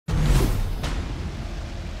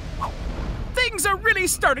Things are really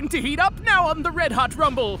starting to heat up now on the Red Hot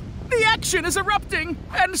Rumble. The action is erupting,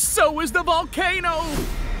 and so is the volcano.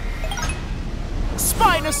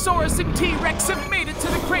 Spinosaurus and T-Rex have made it to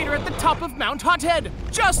the crater at the top of Mount Hothead,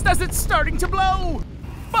 just as it's starting to blow.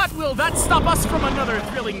 But will that stop us from another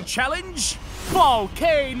thrilling challenge?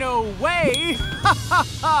 Volcano way! Ha ha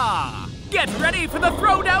ha! Get ready for the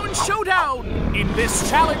Throwdown Showdown! In this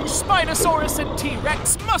challenge, Spinosaurus and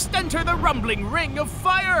T-Rex must enter the rumbling ring of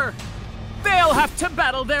fire. They'll have to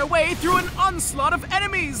battle their way through an onslaught of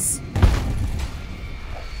enemies.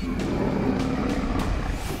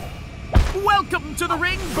 Welcome to the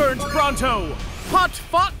ring, Burnt Bronto, Hot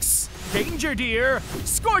Fox, Danger Deer,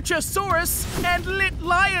 Scorchosaurus, and Lit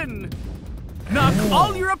Lion. Knock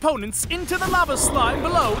all your opponents into the lava slime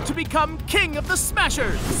below to become king of the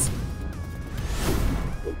smashers.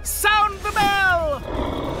 Sound the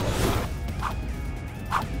bell!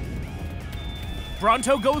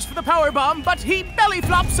 Bronto goes for the power bomb, but he belly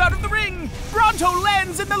flops out of the ring. Bronto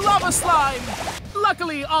lands in the lava slime.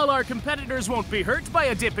 Luckily, all our competitors won't be hurt by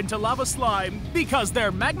a dip into lava slime because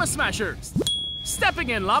they're Magma Smashers.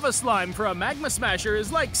 Stepping in lava slime for a Magma Smasher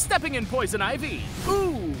is like stepping in poison ivy.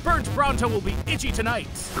 Ooh, Burnt Bronto will be itchy tonight.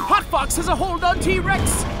 Hot Fox has a hold on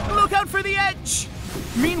T-Rex. Look out for the edge.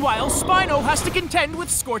 Meanwhile, Spino has to contend with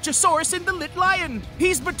Scorchosaurus and the Lit Lion.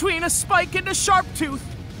 He's between a spike and a sharp tooth.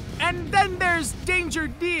 And then there's Danger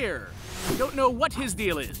Deer. Don't know what his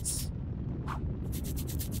deal is.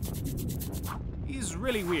 He's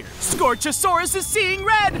really weird. Scorchosaurus is seeing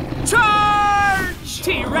red. Charge!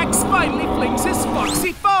 T-Rex finally flings his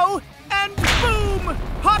foxy foe, and boom!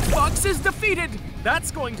 Hot Fox is defeated.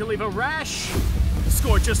 That's going to leave a rash.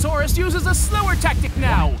 Scorchosaurus uses a slower tactic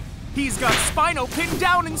now. He's got Spino pinned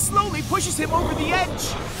down and slowly pushes him over the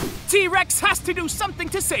edge. T-Rex has to do something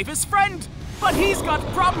to save his friend, but he's got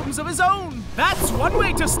problems of his own. That's one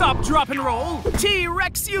way to stop drop and roll.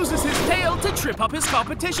 T-Rex uses his tail to trip up his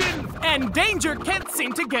competition, and Danger can't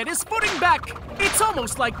seem to get his footing back. It's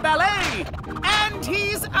almost like ballet. And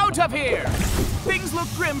he's out of here. Things look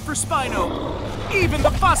grim for Spino. Even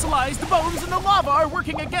the fossilized bones in the lava are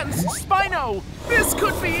working against Spino. This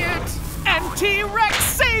could be it. And T-Rex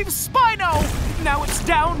saves Spino! Now it's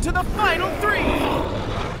down to the final 3.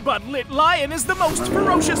 But Lit Lion is the most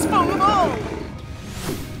ferocious foe of all.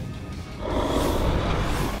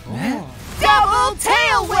 Double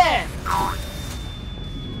tail whip!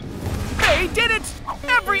 They did it!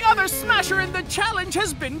 Every other smasher in the challenge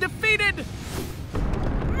has been defeated.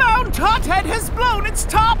 Mount Hothead has blown its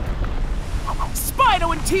top.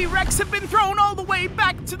 Spino and T-Rex have been thrown all the way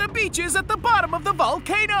back to the beaches at the bottom of the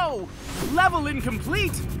volcano. Level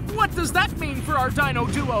incomplete. What does that mean for our dino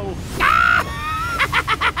duo?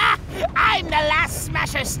 I'm the last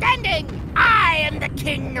smasher standing. I am the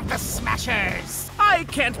king of the smashers. I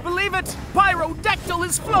can't believe it. Pyrodactyl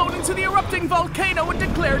has flown into the erupting volcano and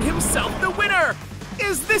declared himself the winner.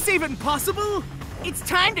 Is this even possible? It's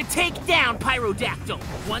time to take down Pyrodactyl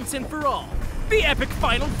once and for all. The epic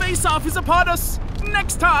final face-off is upon us.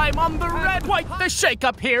 Next time on the Quite the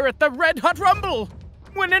shake-up here at the Red Hot Rumble,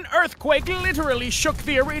 when an earthquake literally shook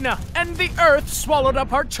the arena and the earth swallowed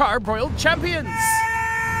up our charbroiled champions.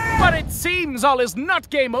 But it seems all is not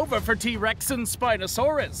game over for T-Rex and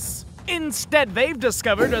Spinosaurus. Instead, they've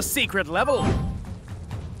discovered a secret level.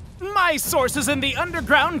 My sources in the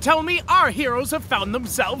underground tell me our heroes have found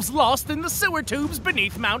themselves lost in the sewer tubes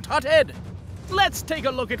beneath Mount Hothead. Let's take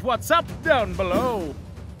a look at what's up down below.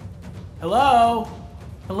 Hello?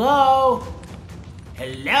 Hello?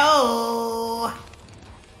 Hello?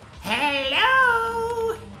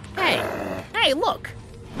 Hello? Hey, look.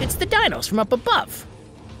 It's the dinos from up above.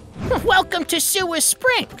 Welcome to Sewer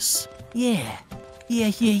Springs. Yeah.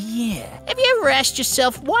 Have you ever asked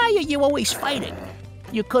yourself, why are you always fighting?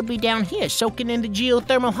 You could be down here soaking in the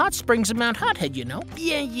geothermal hot springs of Mount Hothead, you know?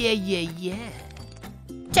 Yeah.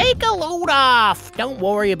 Take a load off. Don't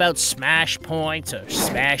worry about smash points or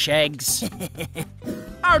smash eggs.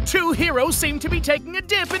 Our two heroes seem to be taking a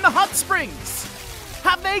dip in the hot springs.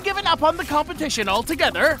 Have they given up on the competition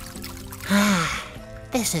altogether?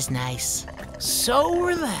 This is nice. So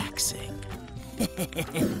relaxing.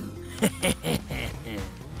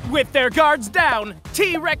 With their guards down,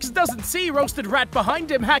 T-Rex doesn't see Roasted Rat behind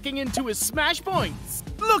him hacking into his smash points.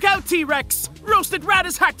 Look out, T-Rex! Roasted Rat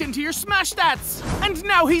has hacked into your smash stats, and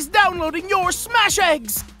now he's downloading your smash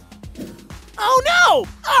eggs! Oh no!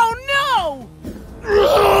 Oh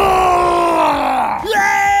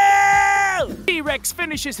no! T-Rex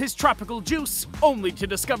finishes his tropical juice, only to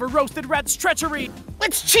discover Roasted Rat's treachery.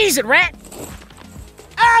 Let's cheese it, Rat!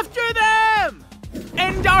 After them!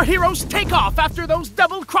 And our heroes take off after those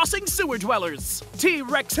double-crossing sewer dwellers.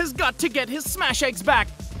 T-Rex has got to get his smash eggs back.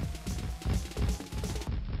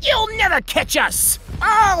 You'll never catch us!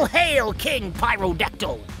 All hail King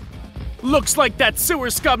Pyrodactyl! Looks like that sewer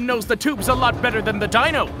scum knows the tubes a lot better than the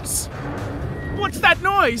dinos. What's that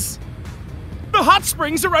noise? The hot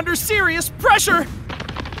springs are under serious pressure.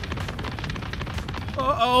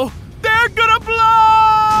 Uh-oh, they're gonna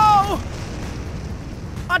blow!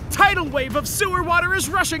 A tidal wave of sewer water is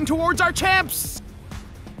rushing towards our champs.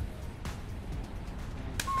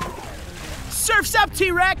 Surf's up,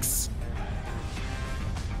 T-Rex!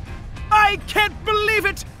 I can't believe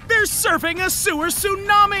it! They're surfing a sewer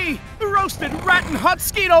tsunami! Roasted Rat and Hot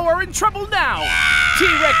Skeeto are in trouble now!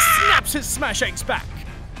 T-Rex snaps his smash eggs back.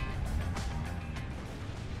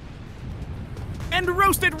 And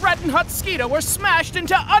Roasted Rat and Hot Skeeto are smashed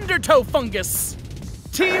into undertow fungus.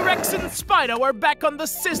 T-Rex and Spino are back on the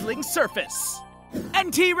sizzling surface.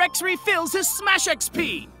 And T-Rex refills his smash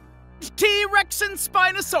XP. T-Rex and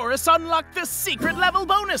Spinosaurus unlock the secret level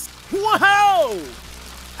bonus. Whoa!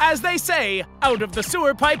 As they say, out of the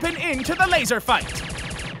sewer pipe and into the laser fight.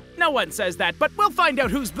 No one says that, but we'll find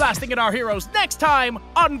out who's blasting at our heroes next time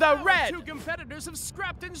on The Red. Two competitors have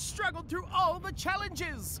scrapped and struggled through all the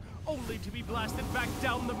challenges, only to be blasted back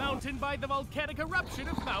down the mountain by the volcanic eruption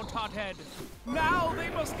of Mount Hothead. Now they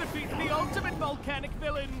must defeat the ultimate volcanic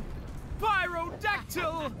villain,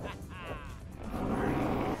 Pyrodactyl.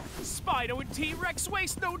 Spino and T-Rex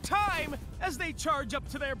waste no time as they charge up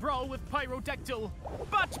to their brawl with Pyrodactyl.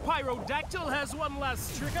 But Pyrodactyl has one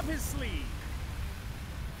last trick up his sleeve.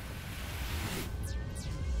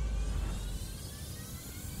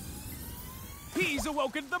 He's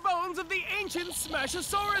awoken the bones of the ancient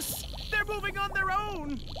Smashosaurus. They're moving on their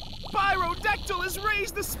own. Pyrodactyl has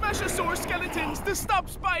raised the Smashosaur skeletons to stop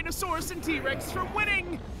Spinosaurus and T-Rex from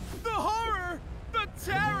winning. The horror, the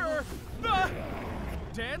terror, the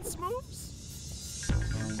dance moves?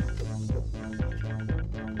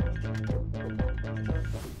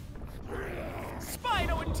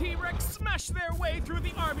 Spino and T-Rex smash their way through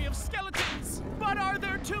the army of skeletons. But are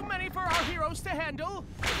there too many for our heroes to handle?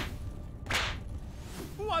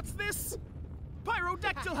 What's this?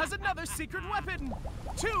 Pyrodactyl has another secret weapon.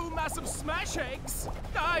 2 massive smash eggs.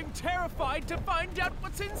 I'm terrified to find out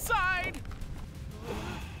what's inside.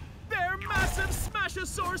 They're massive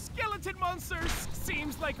Smashosaur skeleton monsters!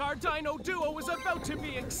 Seems like our dino duo is about to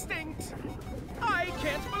be extinct. I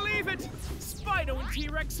can't believe it! Spino and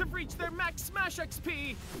T-Rex have reached their max smash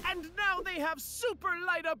XP, and now they have super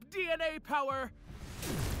light-up DNA power.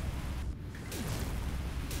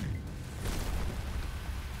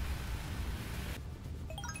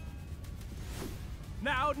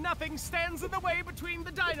 Now nothing stands in the way between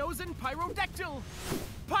the dinos and Pyrodactyl.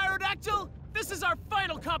 Pyrodactyl, this is our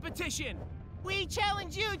final competition. We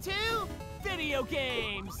challenge you to video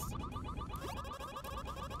games.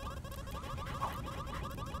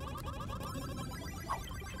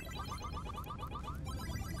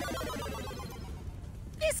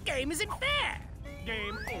 This game isn't fair.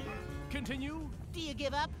 Game over. Continue. Do you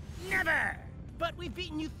give up? Never. But we've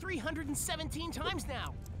beaten you 317 times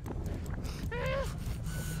now.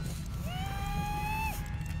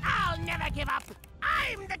 I'll never give up.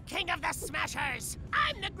 I'm the king of the smashers.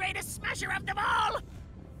 I'm the greatest smasher of them all.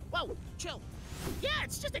 Whoa, chill. Yeah,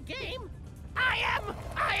 it's just a game. I am.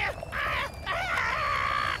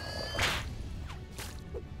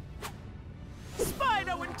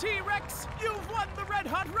 Spino and T-Rex, you've won the Red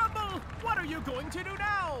Hot Rumble. What are you going to do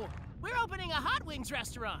now? We're opening a hot wings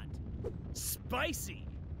restaurant. Spicy.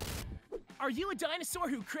 Are you a dinosaur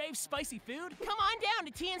who craves spicy food? Come on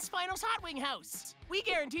down to T and Spino's Hot Wing House. We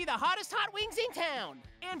guarantee the hottest hot wings in town.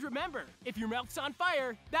 And remember, if your mouth's on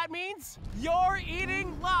fire, that means you're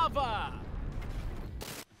eating lava.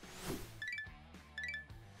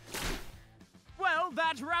 Well,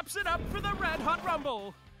 that wraps it up for the Red Hot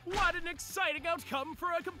Rumble. What an exciting outcome for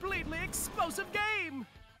a completely explosive game.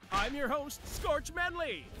 I'm your host, Scorch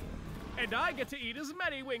Manley, and I get to eat as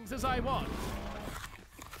many wings as I want.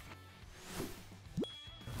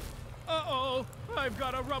 Uh-oh, I've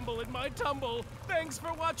got a rumble in my tumble. Thanks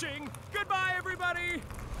for watching. Goodbye, everybody.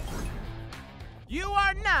 You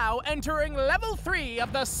are now entering Level 3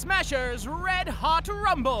 of the Smashers Red Hot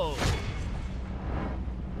Rumble,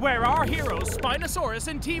 where our heroes Spinosaurus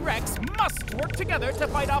and T-Rex must work together to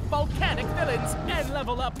fight off volcanic villains and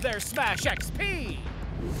level up their Smash XP.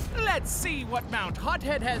 Let's see what Mount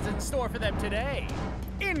Hothead has in store for them today.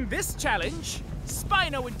 In this challenge,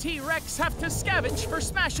 Spino and T-Rex have to scavenge for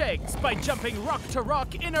smash eggs by jumping rock to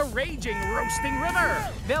rock in a raging, roasting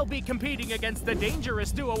river. They'll be competing against the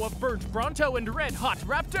dangerous duo of Burnt Bronto and Red Hot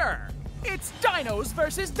Raptor. It's dinos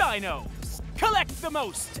versus dinos. Collect the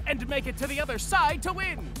most and make it to the other side to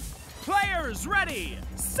win. Players ready,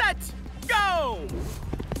 set, go!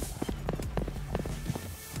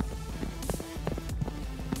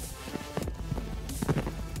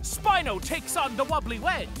 Spino takes on the wobbly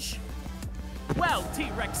wedge. Well,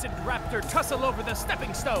 T-Rex and Raptor tussle over the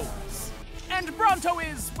stepping stones. And BRONTO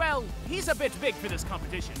is, well, he's a bit big for this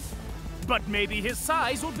competition. But maybe his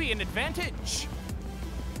size will be an advantage.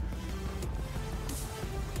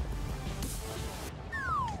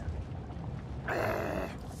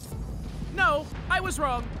 No, I was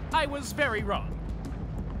wrong. I was very wrong.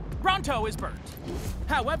 BRONTO is burnt.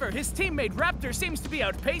 However, his teammate Raptor seems to be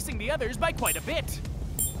outpacing the others by quite a bit.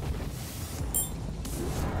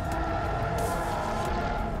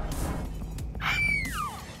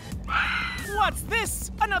 What's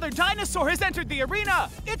this? Another dinosaur has entered the arena!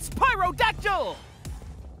 It's Pyrodactyl!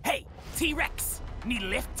 Hey, T-Rex, need a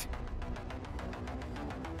lift?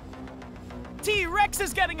 T-Rex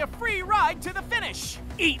is getting a free ride to the finish!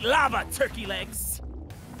 Eat lava, turkey legs!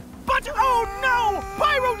 But oh no!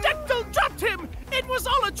 Pyrodactyl dropped him! It was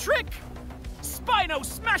all a trick! Spino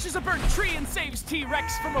smashes a burnt tree and saves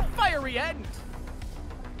T-Rex from a fiery end!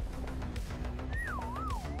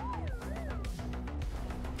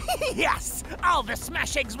 Yes! All the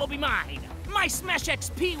Smash Eggs will be mine! My Smash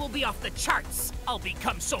XP will be off the charts! I'll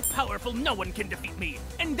become so powerful no one can defeat me!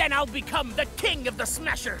 And then I'll become the king of the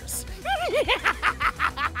Smashers!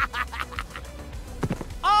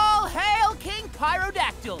 All hail King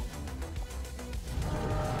Pyrodactyl!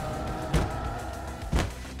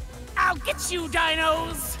 I'll get you,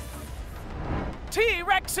 dinos!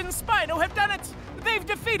 T-Rex and Spino have done it! They've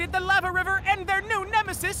defeated the Lava River and their new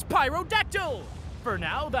nemesis, Pyrodactyl! For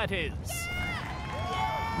now, that is.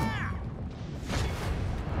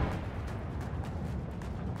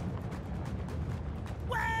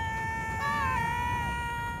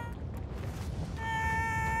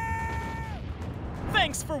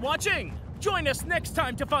 Thanks for watching! Join us next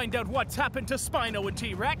time to find out what's happened to Spino and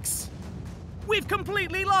T-Rex. We've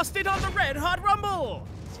completely lost it on the Red Hot Rumble!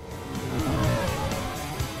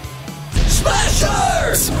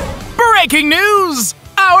 Smashers! Breaking news!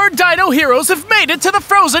 Our dino heroes have made it to the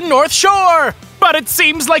frozen North Shore! But it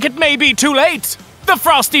seems like it may be too late! The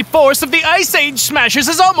frosty force of the Ice Age Smashers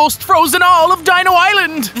has almost frozen all of Dino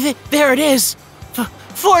Island! There it is.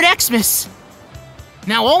 Fort Xmas.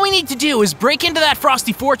 Now all we need to do is break into that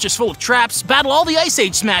frosty fortress full of traps, battle all the Ice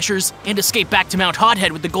Age Smashers, and escape back to Mount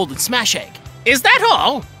Hothead with the golden Smash Egg. Is that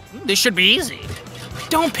all? This should be easy.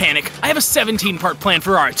 Don't panic. I have a 17-part plan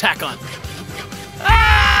for our attack on.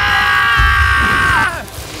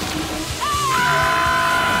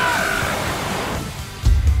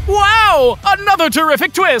 Wow! Another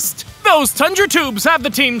terrific twist! Those Tundra Tubes have the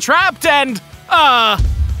team trapped and, ho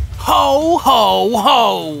ho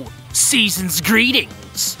ho! Season's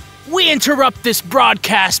greetings! We interrupt this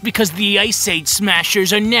broadcast because the Ice Age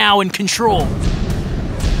Smashers are now in control.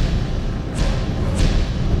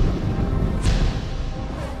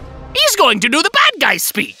 He's going to do the bad guy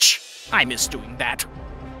speech! I miss doing that.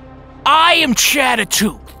 I am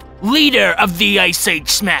Chattertooth, leader of the Ice Age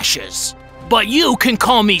Smashers. But you can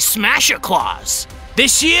call me Smasher Claus.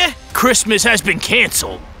 This year, Christmas has been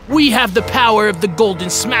canceled. We have the power of the Golden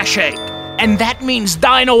Smash Egg, and that means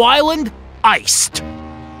Dino Island, iced.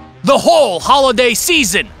 The whole holiday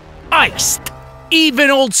season, iced. Even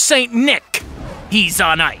old Saint Nick, he's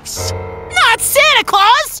on ice. Not Santa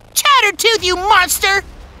Claus! Chattertooth, you monster!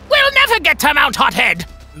 We'll never get to Mount Hothead.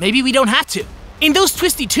 Maybe we don't have to. In those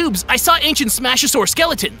twisty tubes, I saw ancient Smashosaur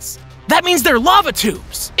skeletons. That means they're lava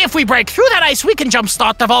tubes. If we break through that ice, we can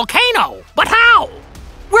jumpstart the volcano. But how?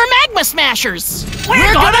 We're Magma Smashers!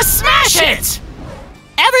 We're gonna smash it!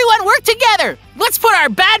 Everyone work together! Let's put our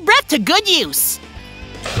bad breath to good use!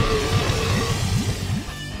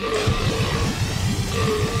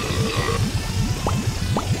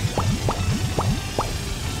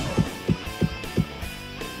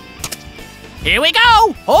 Here we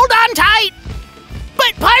go! Hold on tight!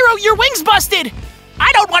 But Pyro, your wing's busted!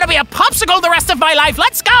 I don't want to be a popsicle the rest of my life.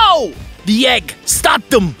 Let's go! The egg, stop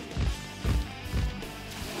them!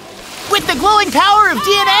 With the glowing power of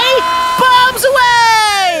DNA, bombs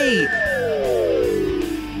away!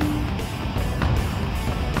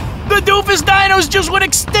 The doofus dinos just went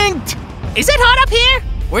extinct! Is it hot up here?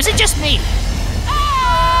 Or is it just me?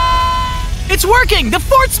 It's working! The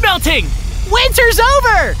fort's melting! Winter's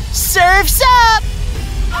over! Surf's up!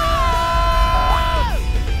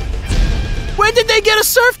 When did they get a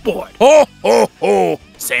surfboard? Ho ho ho!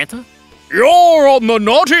 Santa? You're on the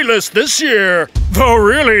naughty list this year. The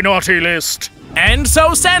really naughty list. And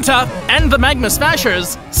so Santa and the Magma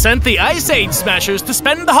Smashers sent the Ice Age Smashers to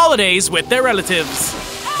spend the holidays with their relatives.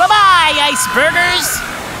 Bye-bye, icebergers!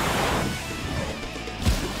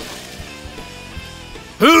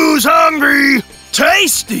 Who's hungry?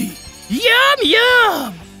 Tasty! Yum,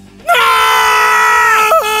 yum!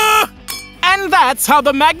 Ah! And that's how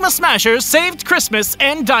the Magma Smashers saved Christmas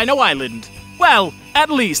and Dino Island. Well, at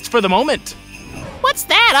least for the moment. What's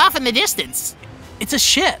that off in the distance? It's a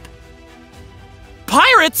ship.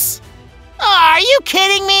 Pirates? Oh, are you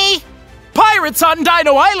kidding me? Pirates on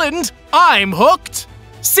Dino Island? I'm hooked.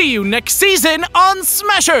 See you next season on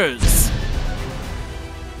Smashers.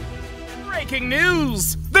 Breaking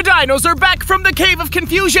news! The dinos are back from the Cave of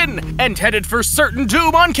Confusion and headed for certain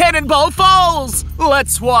doom on Cannonball Falls.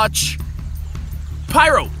 Let's watch.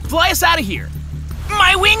 Pyro, fly us out of here.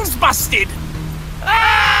 My wings busted.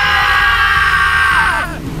 Ah!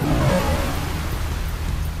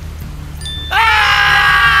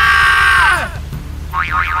 Ah!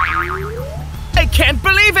 I can't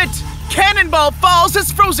believe it! Cannonball Falls has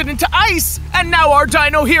frozen into ice, and now our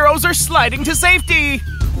dino heroes are sliding to safety.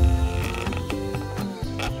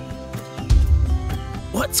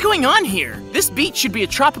 What's going on here? This beach should be a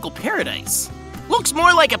tropical paradise. Looks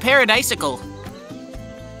more like a paradisical.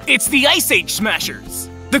 It's the Ice Age Smashers.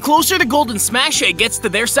 The closer the golden smash egg gets to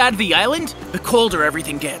their side of the island, the colder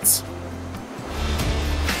everything gets.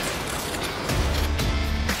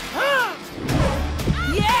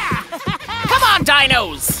 Yeah! Come on,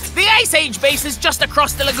 dinos! The Ice Age base is just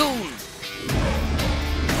across the lagoon.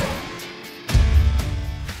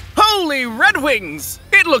 Holy Red Wings!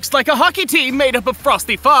 It looks like a hockey team made up of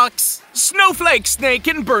Frosty Fox, Snowflake Snake,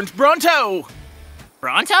 and Burnt Bronto.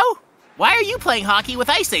 Bronto? Why are you playing hockey with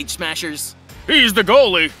Ice Age Smashers? He's the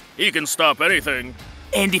goalie. He can stop anything.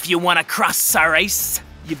 And if you want to cross our ice,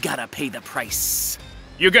 you gotta pay the price.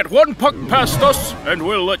 You get one puck past us, and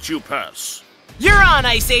we'll let you pass. You're on,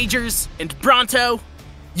 Ice Agers! And Bronto,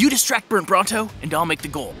 you distract Burnt Bronto, and I'll make the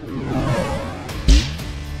goal.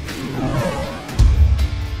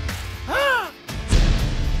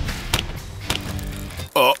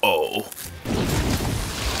 Uh-oh.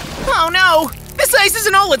 Oh no! This ice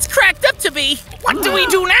isn't all it's cracked up to be! What do we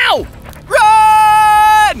do now?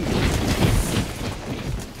 Run!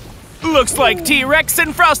 Looks like T-Rex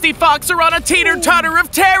and Frosty Fox are on a teeter-totter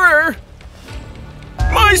of terror!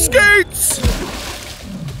 My skates!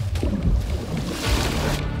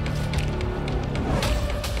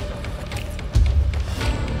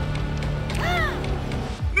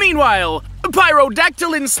 Meanwhile,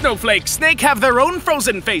 Pyrodactyl and Snowflake Snake have their own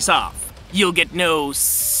frozen face-off. You'll get no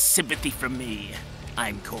sympathy from me.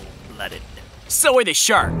 I'm cold-blooded. So are the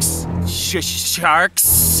sharks.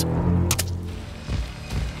 Sharks?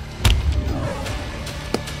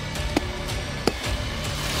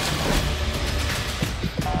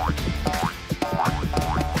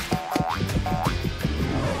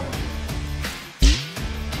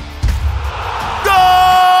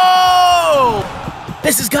 Go!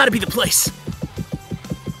 This has got to be the place.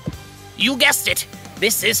 You guessed it.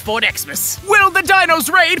 This is Fort Xmas. Will the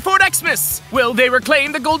dinos raid Fort Xmas? Will they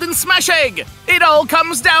reclaim the golden smash egg? It all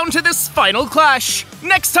comes down to this final clash.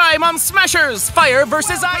 Next time on Smashers, Fire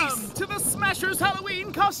vs. Ice. To the Smashers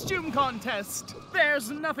Halloween costume contest. There's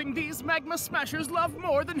nothing these Magma Smashers love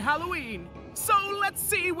more than Halloween. So let's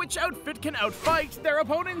see which outfit can outfight their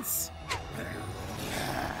opponents.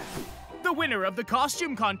 The winner of the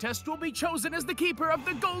costume contest will be chosen as the keeper of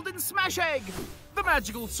the golden smash egg, the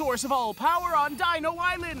magical source of all power on Dino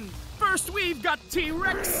Island. First, we've got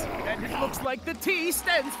T-Rex, and it looks like the T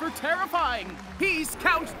stands for terrifying. He's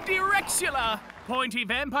Count Direxula, pointy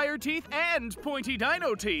vampire teeth and pointy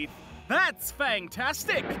dino teeth. That's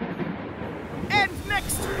fantastic. And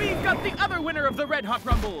next, we've got the other winner of the Red Hot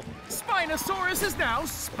Rumble. Spinosaurus is now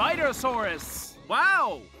Spidersaurus.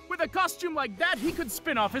 Wow! With a costume like that, he could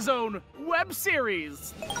spin off his own web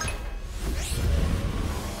series.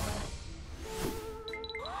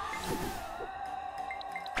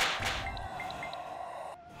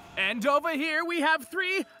 And over here we have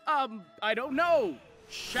three, I don't know,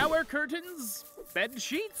 shower curtains, bed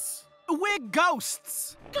sheets? We're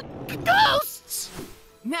ghosts. Ghosts?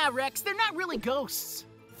 Nah, Rex, they're not really ghosts.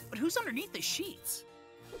 But who's underneath the sheets?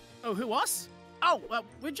 Oh, who, us? Oh,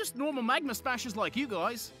 we're just normal Magma Smashers like you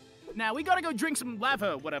guys. Now, we gotta go drink some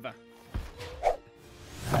lava, whatever.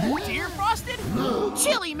 Deer Frosted?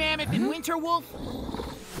 Chili Mammoth and Winter Wolf?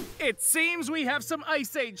 It seems we have some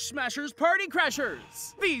Ice Age Smashers party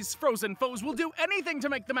crashers. These frozen foes will do anything to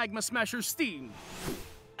make the Magma Smashers steam.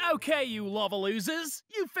 Okay, you lava losers,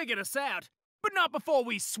 you figured us out. But not before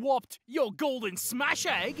we swapped your golden smash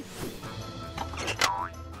egg.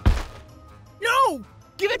 No!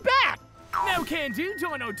 Give it back! No can do,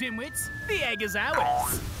 Dino dimwits. The egg is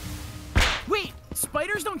ours. Wait,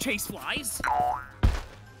 spiders don't chase flies.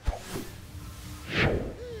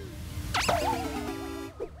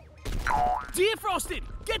 Defrosted,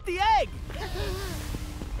 get the egg!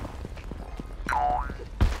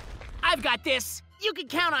 I've got this. You can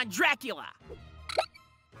count on Dracula.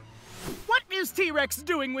 What is T-Rex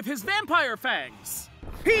doing with his vampire fangs?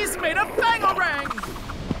 He's made a fang-o-rang!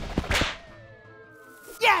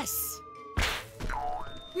 Yes!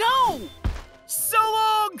 No! So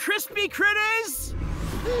long, crispy critters!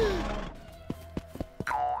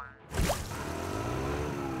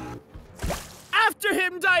 After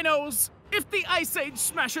him, dinos! If the Ice Age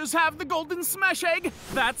Smashers have the Golden Smash Egg,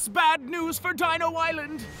 that's bad news for Dino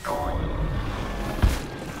Island.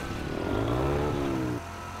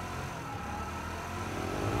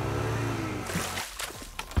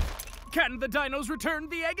 Can the dinos return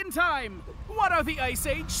the egg in time? What are the Ice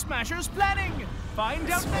Age Smashers planning? Find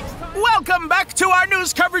out next time. Welcome back to our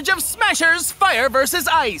news coverage of Smashers Fire vs.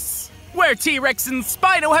 Ice, where T-Rex and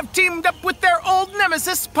Spino have teamed up with their old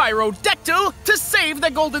nemesis Pyrodactyl to save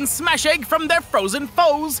the Golden Smash Egg from their frozen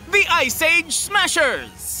foes, the Ice Age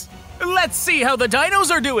Smashers. Let's see how the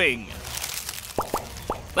dinos are doing.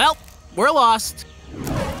 Well, we're lost.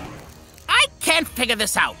 I can't figure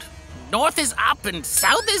this out. North is up and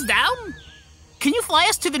south is down? Can you fly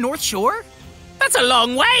us to the North Shore? That's a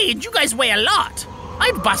long way, and you guys weigh a lot.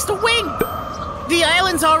 I'd bust a wing. The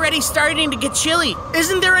island's already starting to get chilly.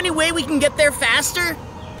 Isn't there any way we can get there faster?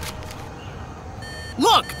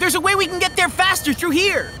 Look, there's a way we can get there faster through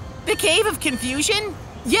here. The Cave of Confusion?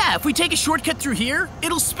 Yeah, if we take a shortcut through here,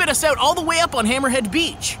 it'll spit us out all the way up on Hammerhead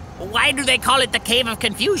Beach. Why do they call it the Cave of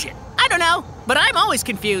Confusion? I don't know, but I'm always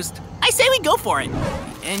confused. I say we go for it.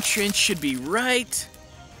 The entrance should be right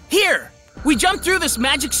here. We jump through this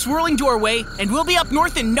magic swirling doorway, and we'll be up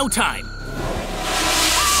north in no time.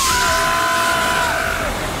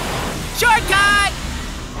 Shortcut!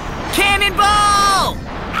 Cannonball!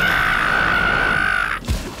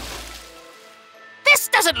 This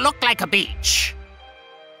doesn't look like a beach.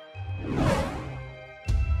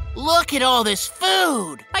 Look at all this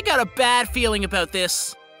food. I got a bad feeling about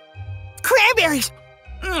this. Cranberries!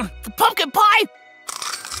 The pumpkin pie!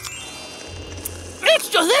 It's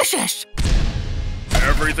delicious!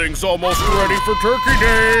 Everything's almost ready for Turkey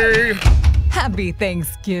Day! Happy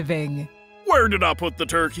Thanksgiving. Where did I put the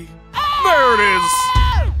turkey? There it is!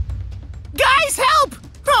 Guys, help!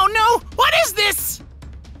 Oh no, what is this?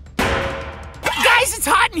 Guys, it's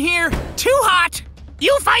hot in here! Too hot!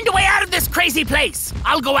 You find a way out of this crazy place.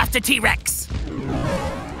 I'll go after T-Rex.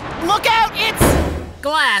 Look out, it's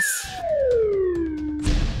glass.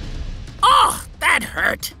 Oh, that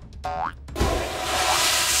hurt.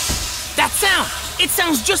 That sound, it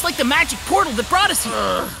sounds just like the magic portal that brought us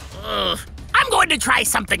here. I'm going to try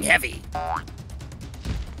something heavy.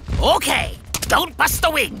 Okay, don't bust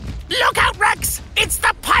the wing. Look out, Rex! It's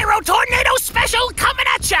the Pyro Tornado Special coming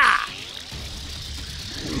at ya!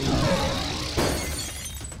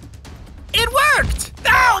 It worked!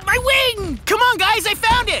 Oh, my wing! Come on, guys, I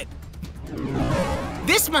found it!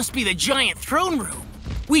 This must be the giant throne room.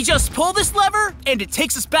 We just pull this lever, and it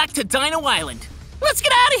takes us back to Dino Island. Let's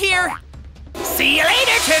get out of here! See you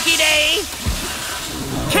later, Turkey Day!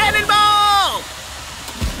 Cannonball!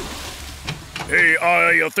 Hey,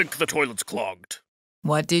 I think the toilet's clogged.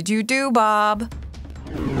 What did you do, Bob?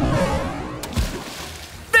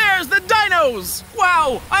 There's the dinos!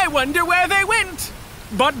 Wow, I wonder where they went.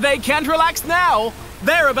 But they can't relax now.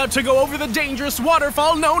 They're about to go over the dangerous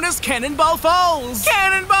waterfall known as Cannonball Falls.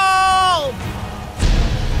 Cannonball!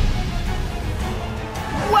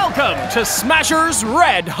 Welcome to Smasher's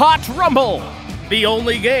Red Hot Rumble, the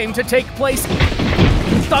only game to take place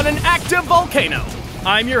on an active volcano.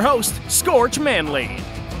 I'm your host, Scorch Manley,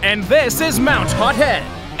 and this is Mount Hothead,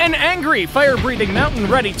 an angry, fire-breathing mountain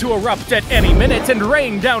ready to erupt at any minute and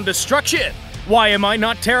rain down destruction. Why am I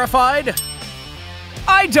not terrified?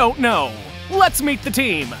 I don't know. Let's meet the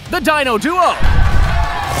team, the Dino Duo.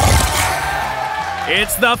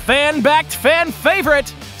 It's the fan-backed fan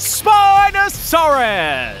favorite, Spinosaurus.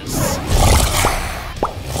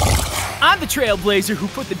 I'm the trailblazer who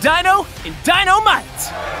put the dino in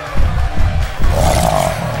dynamite.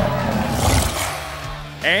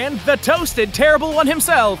 And the toasted terrible one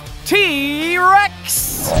himself,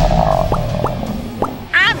 T-Rex.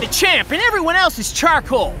 I'm the champ and everyone else is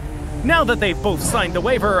charcoal. Now that they've both signed the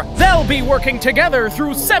waiver, they'll be working together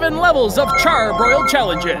through 7 levels of charbroiled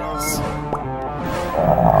challenges.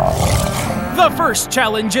 The first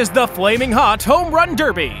challenge is the Flaming Hot Home Run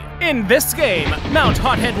Derby. In this game, Mount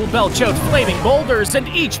Hothead will belch out flaming boulders and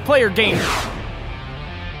each player gains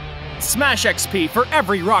Smash XP for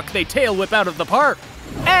every rock they tail whip out of the park.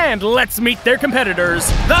 And let's meet their competitors,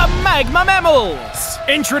 the Magma Mammals!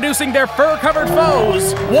 Introducing their fur-covered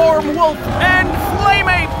foes, Warm Wolf and Flame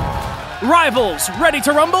Ape! Rivals, ready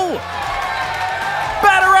to rumble?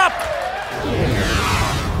 Batter up!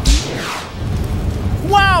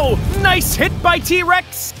 Wow, nice hit by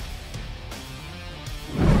T-Rex!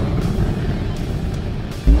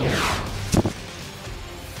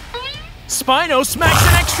 Spino smacks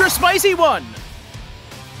an extra spicy one!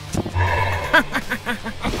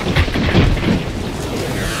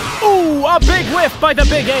 Ooh, a big whiff by the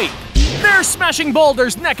Big Ape! They're smashing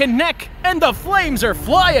boulders neck and neck, and the flames are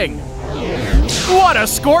flying! What a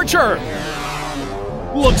scorcher!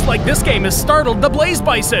 Looks like this game has startled the Blaze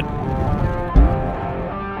Bison! Ow!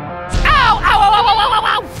 Ow! Ow! Ow! Ow!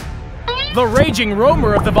 Ow! Ow! The raging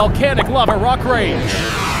roamer of the volcanic lava rock range.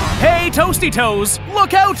 Hey, Toasty Toes,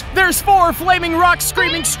 look out! There's 4 flaming rocks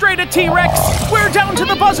screaming straight at T-Rex! We're down to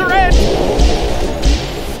the buzzer end!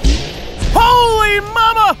 Holy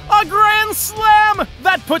mama! A grand slam!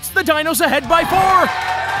 That puts the dinos ahead by 4!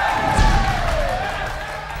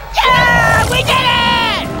 Yeah! We did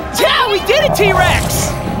it! Yeah, we did it,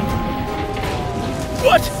 T-Rex!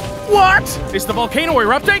 What? What? Is the volcano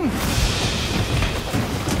erupting?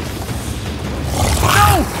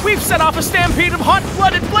 No! We've set off a stampede of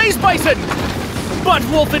hot-blooded Blaze Bison! But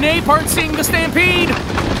Wolf and Ape aren't seeing the stampede!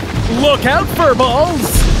 Look out,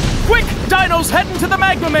 furballs! Quick, dinos heading to the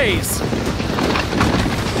Magma Maze!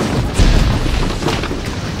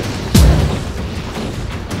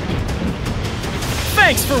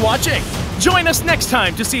 Thanks for watching! Join us next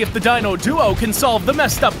time to see if the Dino Duo can solve the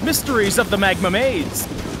messed up mysteries of the Magma Maze.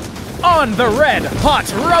 On the Red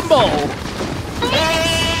Hot Rumble!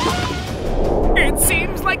 It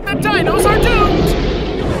seems like the dinos are doomed!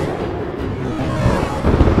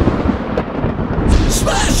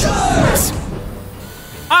 Smashers!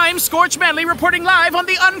 I'm Scorch Manley reporting live on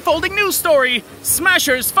the unfolding news story.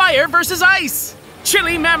 Smashers fire versus ice.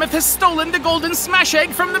 Chili Mammoth has stolen the golden smash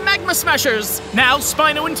egg from the Magma Smashers. Now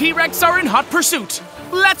Spino and T-Rex are in hot pursuit.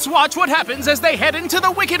 Let's watch what happens as they head into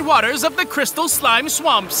the wicked waters of the Crystal Slime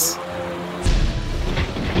Swamps.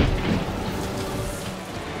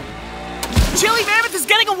 Chili Mammoth is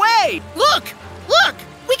getting away! Look! Look!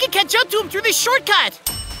 We can catch up to him through this shortcut!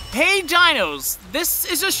 Hey, dinos. This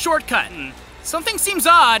is a shortcut. Something seems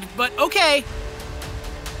odd, but okay.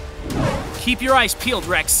 Keep your eyes peeled,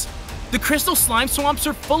 Rex. The Crystal Slime Swamps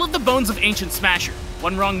are full of the bones of ancient Smasher.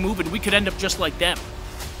 One wrong move and we could end up just like them.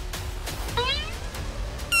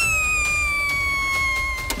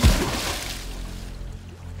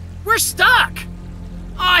 We're stuck!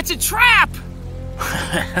 Oh, it's a trap!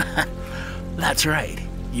 That's right,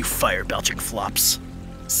 you fire-belching flops.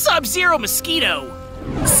 Sub-Zero Mosquito!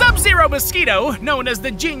 Sub-Zero Mosquito, known as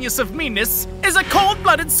the genius of meanness, is a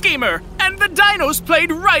cold-blooded schemer, and the dinos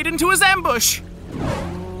played right into his ambush.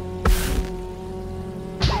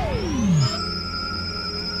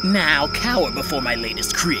 Now cower before my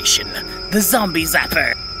latest creation, the Zombie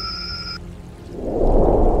Zapper.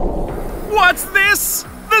 What's this?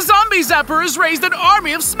 The Zombie Zapper has raised an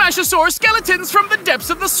army of Smashosaur skeletons from the depths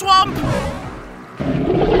of the swamp.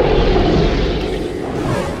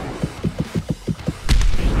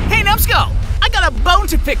 Hey, Numbskull, I got a bone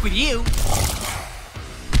to pick with you.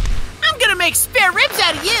 I'm gonna make spare ribs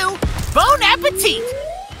out of you. Bon appetit.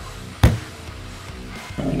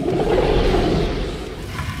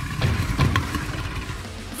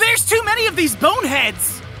 There's too many of these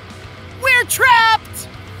boneheads! We're trapped!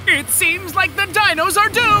 It seems like the dinos are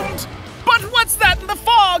doomed! But what's that in the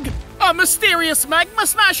fog? A mysterious Magma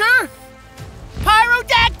Smasher?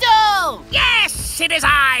 Pyrodactyl! Yes, it is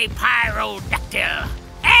I, Pyrodactyl.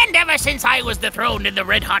 And ever since I was dethroned in the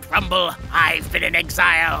Red Hot Rumble, I've been in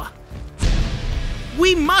exile.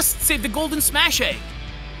 We must save the Golden Smash Egg.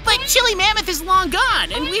 But Chili Mammoth is long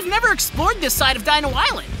gone, and we've never explored this side of Dino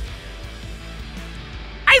Island.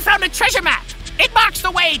 I found a treasure map! It marks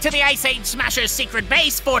the way to the Ice Age Smasher's secret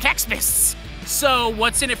base, Fort Xmas. So,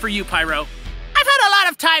 what's in it for you, Pyro? I've had a lot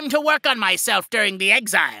of time to work on myself during the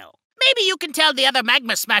exile. Maybe you can tell the other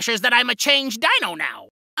Magma Smashers that I'm a changed dino now.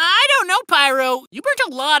 I don't know, Pyro. You burnt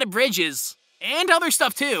a lot of bridges. And other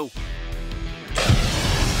stuff, too.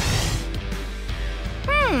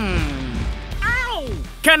 Ow!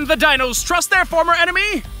 Can the dinos trust their former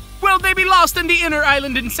enemy? Will they be lost in the inner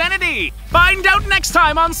island insanity? Find out next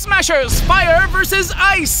time on Smashers Fire vs.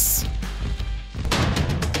 Ice!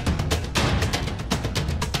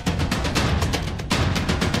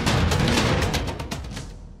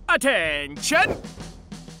 Attention!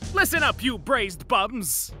 Listen up, you braised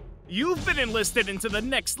bums! You've been enlisted into the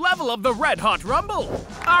next level of the Red Hot Rumble.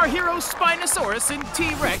 Our heroes Spinosaurus and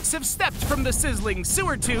T-Rex have stepped from the sizzling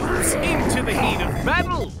sewer tubes into the heat of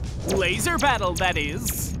battle. Laser battle, that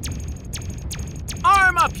is.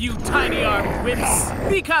 Arm up, you tiny armed wimps,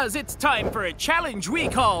 because it's time for a challenge we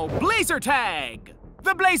call Blazer Tag.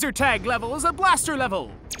 The Blazer Tag level is a blaster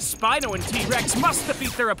level. Spino and T-Rex must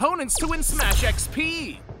defeat their opponents to win Smash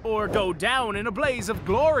XP, or go down in a blaze of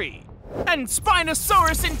glory. And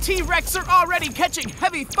Spinosaurus and T-Rex are already catching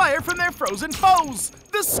heavy fire from their frozen foes,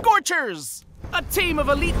 the Scorchers, a team of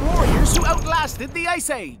elite warriors who outlasted the Ice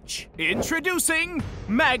Age. Introducing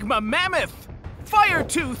Magma Mammoth, Fire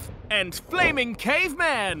Tooth, and Flaming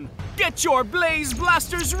Caveman. Get your blaze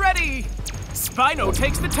blasters ready. Spino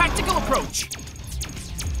takes the tactical approach.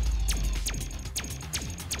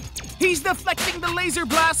 He's deflecting the laser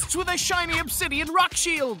blasts with a shiny obsidian rock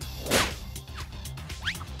shield.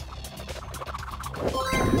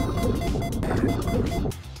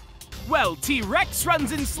 Well, T-Rex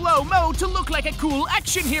runs in slow-mo to look like a cool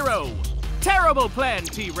action hero. Terrible plan,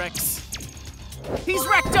 T-Rex. He's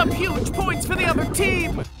racked up huge points for the other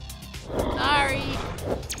team. Sorry.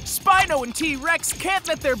 Spino and T-Rex can't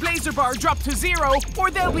let their blazer bar drop to 0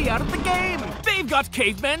 or they'll be out of the game. They've got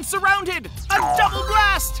Caveman surrounded. A double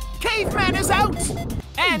blast! Caveman is out!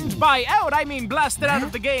 And by out, I mean blasted out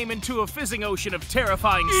of the game into a fizzing ocean of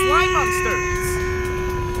terrifying slime monsters.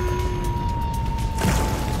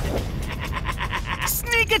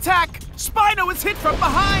 Sneak attack! Spino is hit from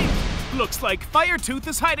behind. Looks like Firetooth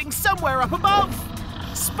is hiding somewhere up above.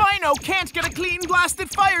 Spino can't get a clean blasted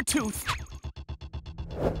Firetooth.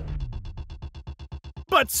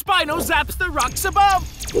 But Spino zaps the rocks above.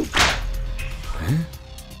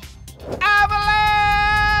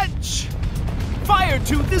 Avalanche!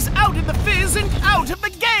 Firetooth is out in the fizz and out of the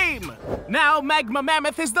game! Now Magma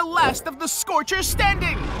Mammoth is the last of the Scorchers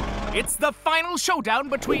standing. It's the final showdown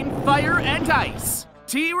between fire and ice.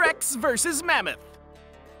 T-Rex versus Mammoth.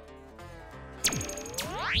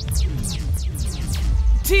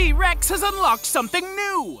 T-Rex has unlocked something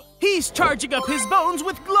new. He's charging up his bones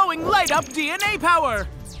with glowing light-up DNA power.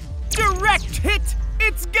 Direct hit!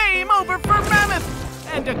 It's game over for Mammoth!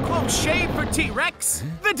 And a close shave for T-Rex.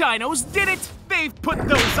 The Dinos did it! They've put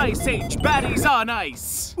those Ice Age baddies on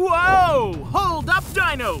ice. Whoa! Hold up,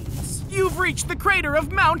 Dinos! You've reached the crater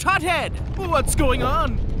of Mount Hothead. What's going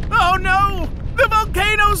on? Oh no! The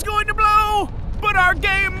volcano's going to blow! But our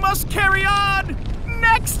game must carry on!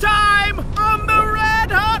 Next time on the Red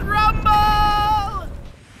Hot Rumble!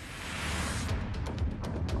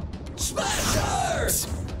 Smashers!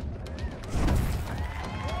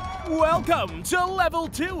 Welcome to Level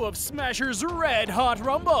 2 of Smashers Red Hot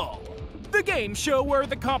Rumble, the game show where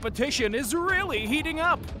the competition is really heating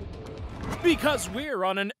up. Because we're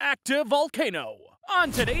on an active volcano. On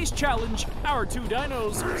today's challenge, our two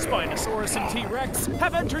dinos, Spinosaurus and T-Rex,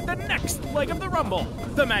 have entered the next leg of the rumble,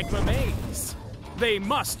 the Magma Maze. They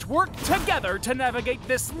must work together to navigate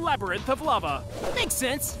this labyrinth of lava. Makes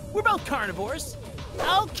sense. We're both carnivores.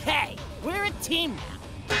 Okay, we're a team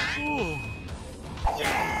now. Ooh.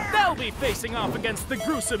 They'll be facing off against the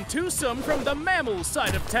gruesome twosome from the mammal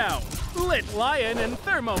side of town, Lit Lion and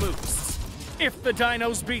Thermomoose. If the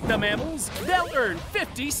dinos beat the mammals, they'll earn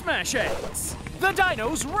 50 smash eggs. The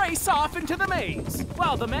dinos race off into the maze,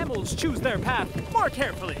 while the mammals choose their path more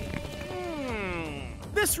carefully.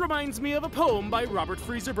 This reminds me of a poem by Robert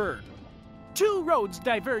Freezer Bird. Two roads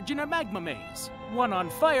diverge in a magma maze, one on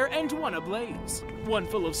fire and one ablaze. One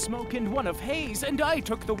full of smoke and one of haze, and I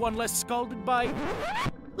took the one less scalded by...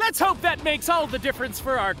 Let's hope that makes all the difference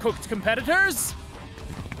for our cooked competitors!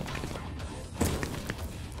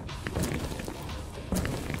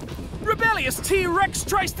 Rebellious T-Rex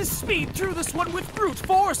tries to speed through this one with brute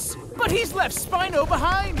force, but he's left Spino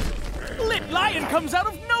behind. Lit Lion comes out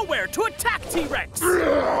of nowhere to attack T-Rex.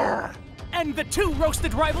 And the two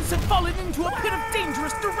roasted rivals have fallen into a pit of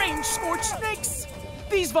dangerous, deranged scorched snakes.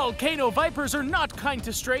 These volcano vipers are not kind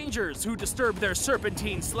to strangers who disturb their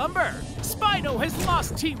serpentine slumber. Spino has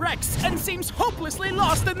lost T-Rex and seems hopelessly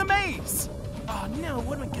lost in the maze. Oh no,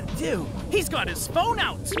 what am I gonna do? He's got his phone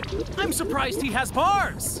out. I'm surprised he has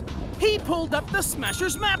bars. He pulled up the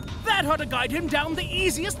Smashers map. That ought to guide him down the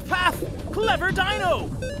easiest path. Clever Dino.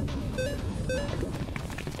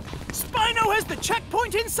 Spino has the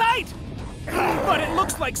checkpoint in sight. But it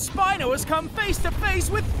looks like Spino has come face to face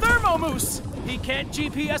with Thermomoose. He can't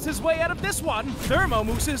GPS his way out of this one.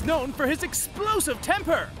 Thermomoose is known for his explosive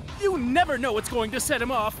temper. You never know what's going to set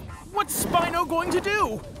him off. What's Spino going to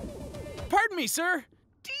do? Pardon me, sir.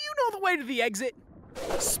 Do you know the way to the exit?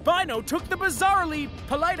 Spino took the bizarrely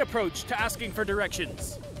polite approach to asking for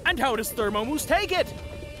directions. And how does Thermomoose take it?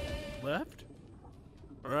 Left?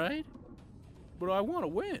 Right? But I want to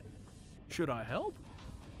win. Should I help?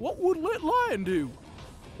 What would Lit Lion do?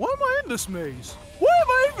 Why am I in this maze? Why am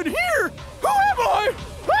I even here? Who am I?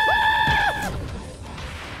 Ah!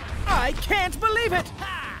 I can't believe it!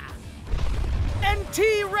 And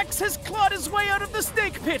T-Rex has clawed his way out of the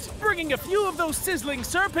snake pit, bringing a few of those sizzling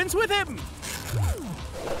serpents with him.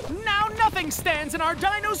 Now nothing stands in our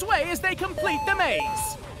dinos' way as they complete the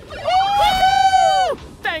maze. Woo-hoo!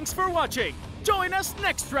 Thanks for watching. Join us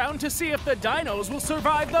next round to see if the dinos will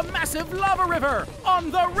survive the massive lava river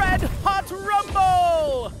on the Red Hot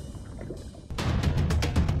Rumble!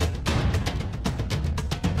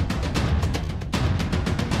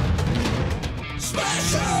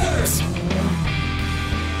 Smashers!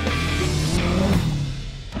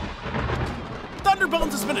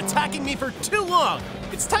 Thunderbones has been attacking me for too long.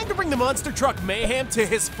 It's time to bring the monster truck mayhem to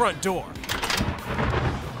his front door.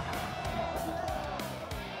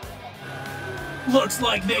 Looks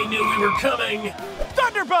like they knew we were coming.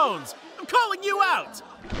 Thunderbones! I'm calling you out!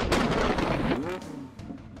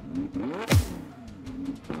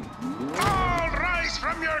 All rise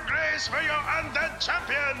from your graves for your undead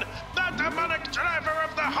champion, the demonic driver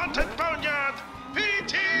of the haunted boneyard,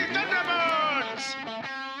 P.T. Thunderbones!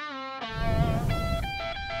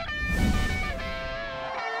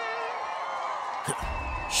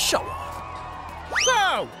 Show off.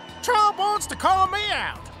 So, Chump wants to call me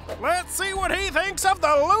out. Let's see what he thinks of the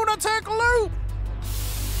lunatic loop.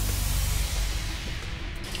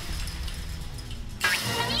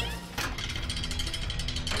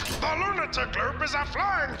 The lunatic loop is a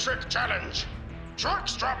flying trick challenge.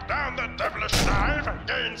 Trucks drop down the devilish dive,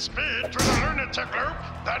 gain speed through the lunatic loop,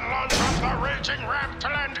 then launch off the raging ramp to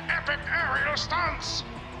land epic aerial stunts.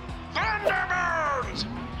 Thunderbones,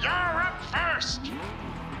 you're up first.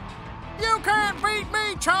 You can't beat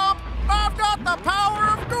me, Chump. I've got the power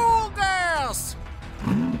of ghoul gas.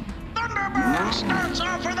 Thunderbones starts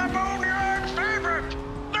off with a boneyard favorite,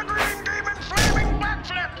 the Green Demon Flaming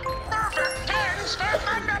Backflip. Perfect 10s for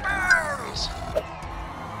Thunderbones.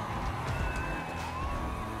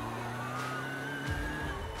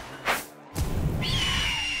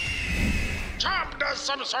 Chump does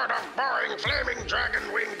some sort of boring flaming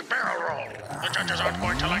dragon winged barrel roll. The judges aren't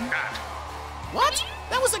going to like that. What?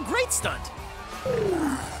 That was a great stunt.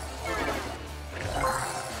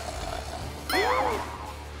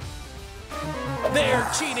 They're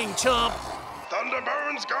cheating, Chump.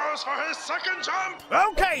 Thunderbones goes for his second jump.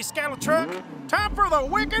 Okay, Scalatruck. Time for the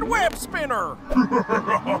wicked web spinner.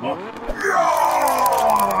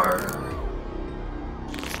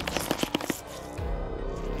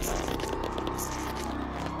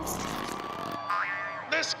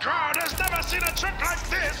 This crowd has never seen a trick like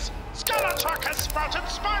this. Skeletruck has sprouted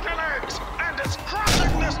spider legs and is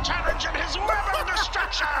crushing this challenge in his web of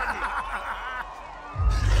destruction.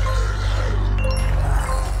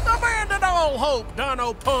 Abandon all hope,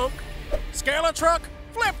 Dino Punk. Scalatruck,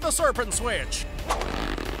 flip the serpent switch.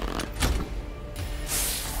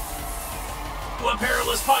 What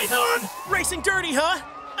perilous python? Racing dirty, huh?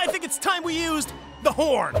 I think it's time we used the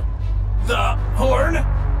horn. The horn?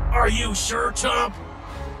 Are you sure, Chump?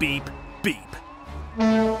 Beep, beep. I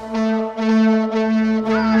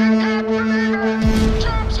can't believe it!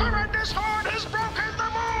 Chump's horrendous horn has broken the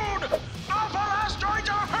moon! Awful asteroids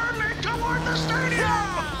are hurtling toward the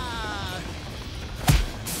stadium!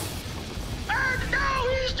 And now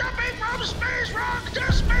he's jumping from Space Rock to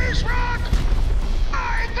Space Rock!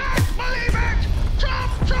 I can't believe it! Chump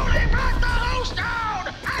truly brought the house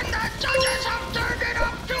down! And the judges have turned it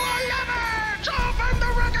up to 11! Chump and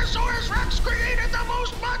the Regosaurus Rex created the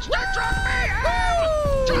most monster truck mayhem!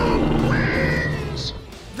 Chump wins!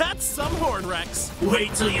 That's some horn, Rex.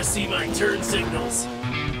 Wait till you see my turn signals.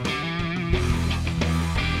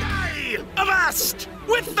 Aye! Avast!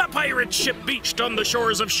 With the pirate ship beached on the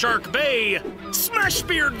shores of Shark Bay,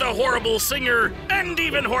 Smashbeard the horrible singer, and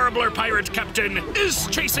even horribler pirate captain, is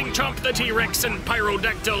chasing Chump the T-Rex and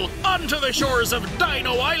Pyrodactyl onto the shores of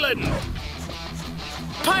Dino Island.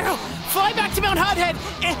 Pyro, fly back to Mount Hothead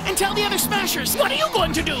and tell the other Smashers. What are you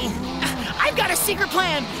going to do? I've got a secret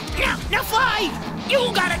plan. Now fly!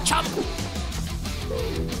 You got it, Chump!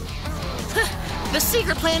 The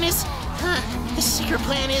secret plan is...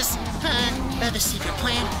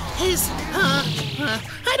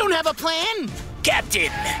 I don't have a plan!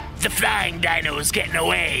 Captain, the flying dino's getting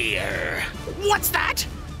away. What's that?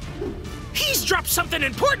 He's dropped something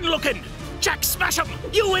important looking! Jack, smash him!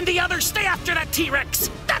 You and the others stay after that T-Rex!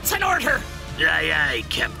 That's an order! Aye, aye,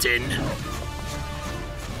 Captain.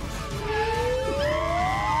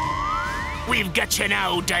 We've got you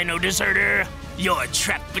now, Dino Deserter. You're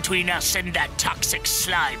trapped between us and that toxic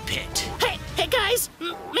slime pit. Hey guys,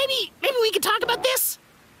 maybe we could talk about this?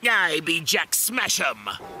 I be Jack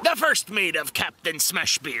Smash'em, the first mate of Captain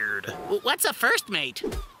Smashbeard. What's a first mate?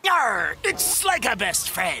 Yarr, it's like a best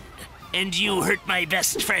friend. And you hurt my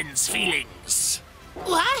best friend's feelings.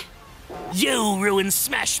 What? You ruined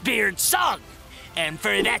Smashbeard's song, and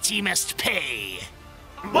for that ye must pay.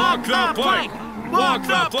 Walk the plank! Walk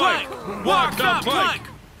the plank! Walk the plank!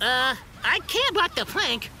 I can't walk the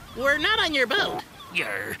plank. We're not on your boat.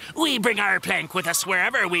 Yarr, we bring our plank with us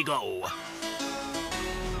wherever we go.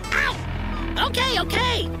 Ow!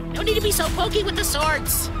 Okay. No need to be so pokey with the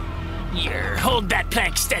swords. Yarr, hold that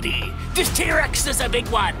plank steady. This T-Rex is a big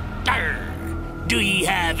one. Arr. Do ye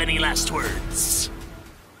have any last words?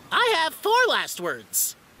 I have 4 last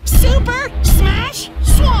words. Super Smash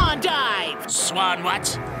Swan Dive! Swan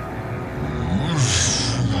what?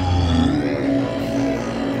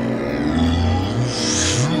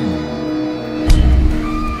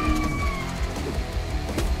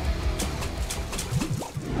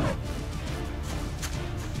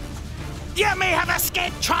 You may have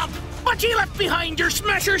escaped, Chump, but ye left behind your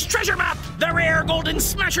Smasher's treasure map. The rare golden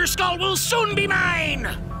Smasher skull will soon be mine.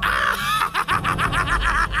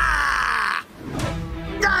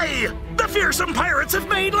 Aye, the fearsome pirates have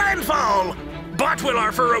made landfall. But will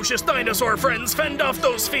our ferocious dinosaur friends fend off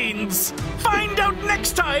those fiends? Find out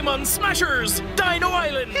next time on Smashers, Dino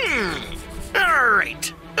Island. All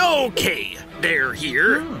right. Okay, they're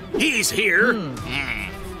here. He's here.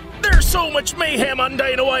 There's so much mayhem on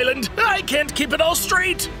Dino Island, I can't keep it all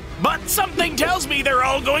straight. But something tells me they're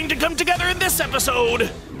all going to come together in this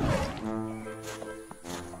episode.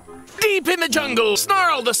 Deep in the jungle,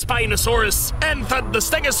 Snarl the Spinosaurus and Thud the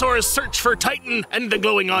Stegosaurus search for Titan and the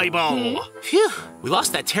glowing eyeball. Phew, we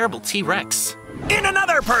lost that terrible T-Rex. In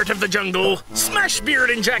another part of the jungle,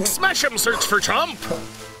 Smashbeard and Jack Smash'em search for Chump.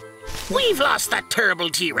 We've lost that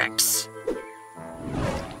terrible T-Rex.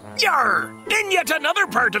 Yarr! In yet another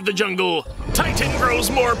part of the jungle, Titan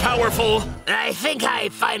grows more powerful. I think I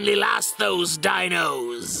finally lost those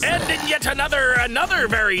dinos. And in yet another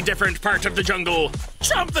very different part of the jungle,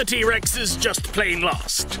 Chump the T-Rex is just plain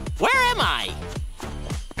lost. Where am I?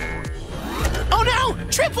 Oh no!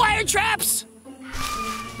 Tripwire traps!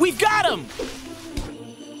 We've got him!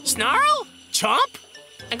 Snarl? Chump?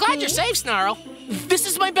 I'm glad you're safe, Snarl. This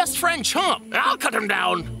is my best friend, Chump. I'll cut him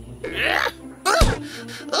down.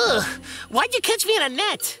 Ugh! Why'd you catch me in a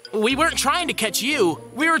net? We weren't trying to catch you.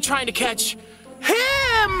 We were trying to catch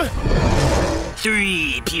him!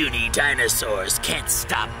 3 puny dinosaurs can't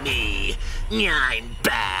stop me. I'm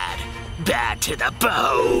bad. Bad to the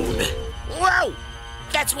bone. Whoa!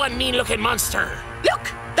 That's one mean-looking monster.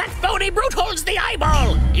 Look! That phony brute holds the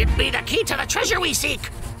eyeball! It be the key to the treasure we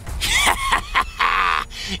seek!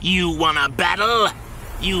 You wanna battle?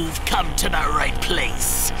 You've come to the right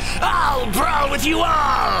place. I'll brawl with you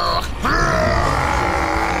all!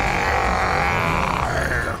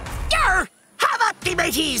 Yarr! Have at thee,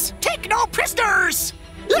 mateys! Take no prisoners!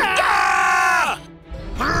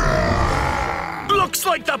 Looks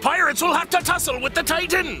like the pirates will have to tussle with the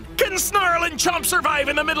Titan. Can Snarl and Chomp survive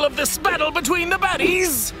in the middle of this battle between the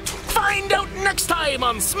baddies? Find out next time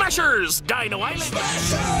on Smashers, Dino Island.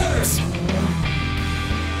 Smashers!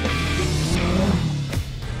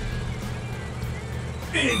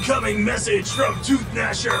 Incoming message from Tooth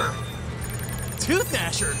Gnasher. Tooth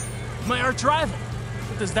Gnasher? My arch rival.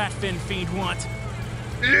 What does that fin fiend want?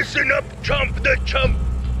 Listen up, Chump the Chump.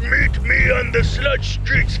 Meet me on the sludge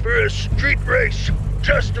streets for a street race.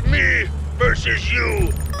 Just me versus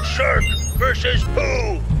you. Shark versus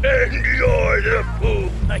Pooh. And you're the Pooh.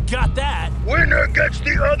 I got that. Winner gets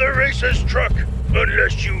the other race's truck.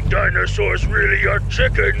 Unless you dinosaurs really are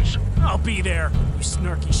chickens. I'll be there, you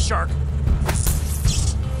snarky shark.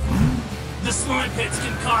 The slime pits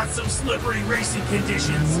can cause some slippery racing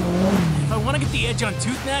conditions. If I want to get the edge on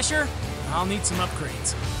Tooth Gnasher, I'll need some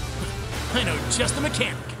upgrades. I know just the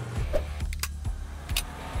mechanic.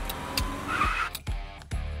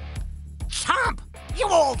 Chomp, you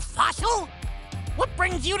old fossil! What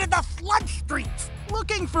brings you to the sludge streets?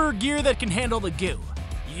 Looking for gear that can handle the goo.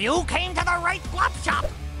 You came to the right flop shop.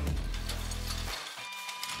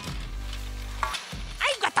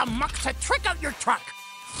 I've got the mucks to trick out your truck.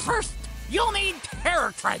 First, you'll need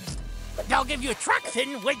terror treads. They'll give you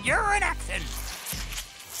traction when you're in action.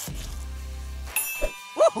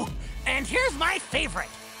 Woo! And here's my favorite.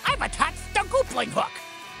 I've attached the goopling hook.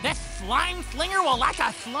 This slime slinger will lash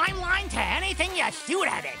a slime line to anything you shoot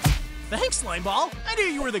at it. Thanks, Slimeball. I knew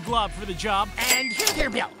you were the glob for the job. And here's your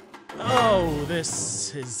bill. Oh,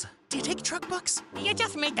 this is... Do you take truck bucks? You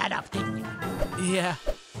just made that up, didn't you? Yeah.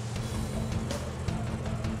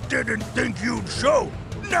 Didn't think you'd show.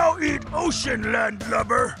 Now eat ocean,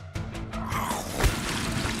 landlubber.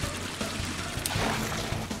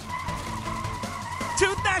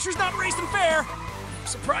 Tooth Gnasher's not racing fair.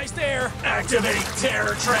 Surprise there. Activate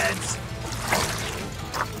terror treads.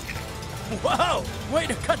 Whoa, way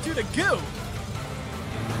to cut through the goo.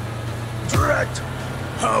 Drat!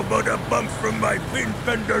 How about a bump from my fin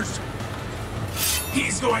fenders?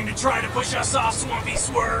 He's going to try to push us off, Swampy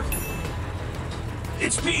Swerve.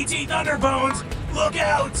 It's PT Thunderbones. Look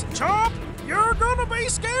out! Chump, you're gonna be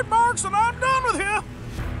skid marks and I'm done with you.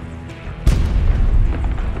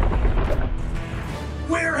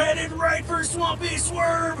 We're headed right for Swampy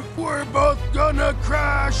Swerve. We're both gonna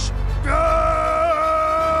crash.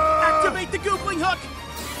 Activate the goopling hook.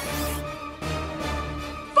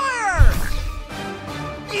 Fire!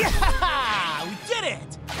 Yeah, we did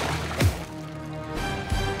it.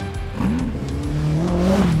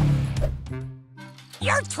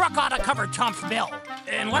 Your truck ought to cover Chump's bill,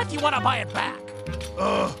 unless you want to buy it back.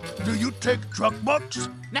 Do you take truck bucks?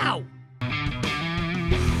 Now.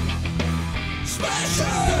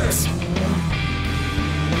 Smashers!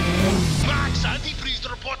 Max Antifreeze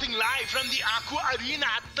reporting live from the Aqua Arena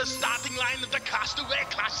at the starting line of the Castaway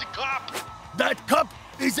Classic Cup. That cup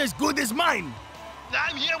is as good as mine.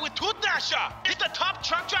 I'm here with Tooth Gnasher. He's the top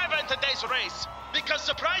truck driver in today's race. Because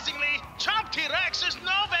surprisingly, Chump T-Rex is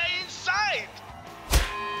nowhere inside.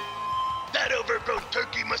 That overgrown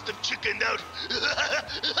turkey must have chickened out.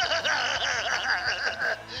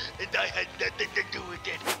 And I had nothing to do with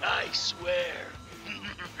it, I swear.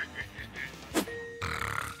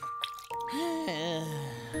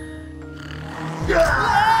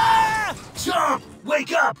 Chump,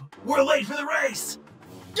 wake up! We're late for the race.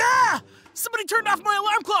 Yeah! Somebody turned off my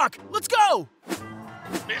alarm clock. Let's go.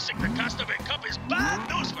 Missing the Castaway Cup is bad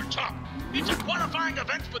news for Chump. It's a qualifying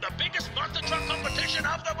event for the biggest monster truck competition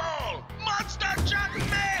of them all, Monster Truck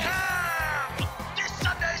Mayhem! This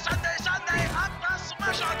Sunday at the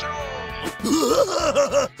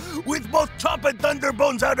Smasherdome! With both Chump and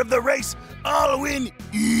Thunderbones out of the race, I'll win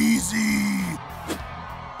easy.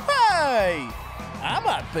 Hey, I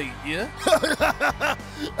might beat you.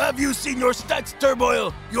 Have you seen your stats,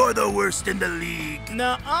 Turmoil? You're the worst in the league.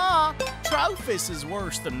 Nuh-uh. Trophus is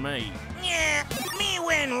worse than me. Yeah, me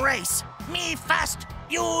win race. Me fast,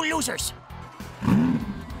 you losers.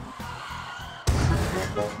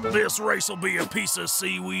 This race will be a piece of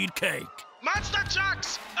seaweed cake. Monster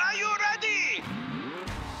Trucks, are you ready?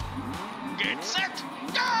 Get set,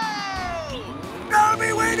 go! I'll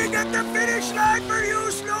be waiting at the finish line for you,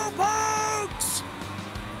 slowpokes!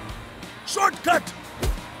 Shortcut!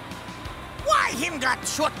 Why him got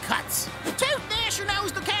shortcuts? Tooth Gnasher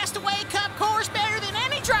knows the Castaway Cup course better than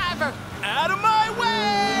any driver. Out of my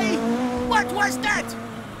way! What was that?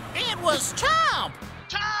 It was Chump.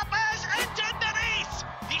 Chump has entered the race!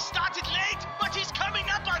 He started late, but he's coming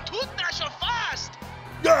up on Tooth Gnasher fast!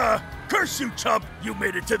 Curse you, Chump! You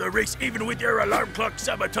made it to the race even with your alarm clock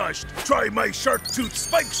sabotaged. Try my shark tooth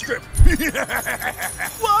spike strip.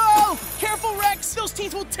 Whoa! Careful, Rex! Those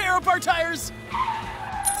teeth will tear up our tires!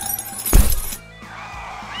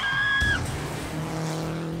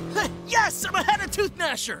 Yes, I'm ahead of Tooth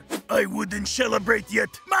Gnasher! I wouldn't celebrate yet.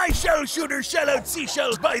 My shell shooter shell out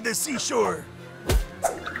seashells by the seashore.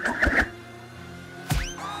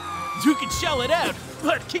 You can shell it out,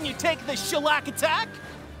 but can you take the shellac attack?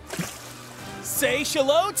 Say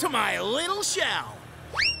hello to my little shell.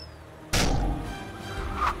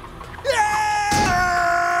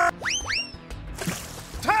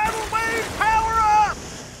 Tidal wave power up!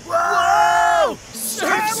 Whoa!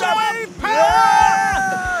 Tidal wave power up!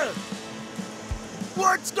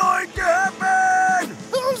 What's going to happen?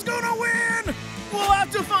 Who's gonna win? We'll have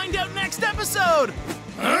to find out next episode.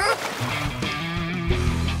 Huh?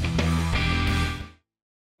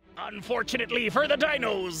 Unfortunately for the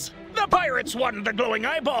dinos, the pirates won the glowing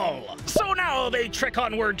eyeball. So now they trek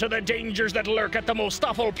onward to the dangers that lurk at the most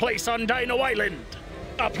awful place on Dino Island.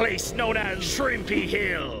 A place known as Shrimpy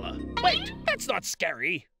Hill. Wait, that's not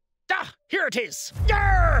scary. Ah, here it is.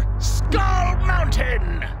 Yarr! Skull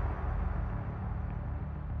Mountain!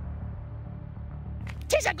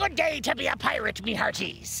 'Tis a good day to be a pirate, me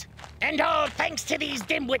hearties. And all thanks to these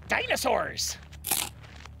dimwit dinosaurs.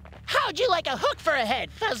 How'd you like a hook for a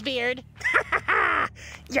head, Fuzzbeard?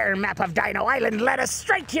 Your map of Dino Island led us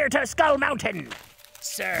straight here to Skull Mountain.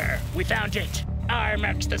 Sir, we found it. R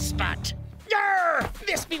marks the spot. Yarr!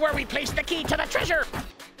 This be where we place the key to the treasure.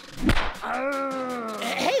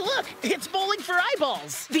 Hey, look! It's bowling for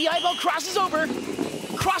eyeballs. The eyeball crosses over,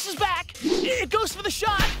 crosses back, it goes for the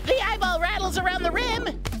shot. The eyeball rattles around the rim,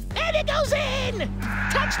 and it goes in!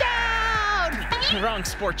 Touchdown! Wrong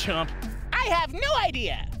sport, Chump. I have no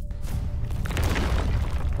idea.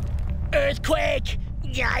 Earthquake!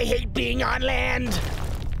 I hate being on land.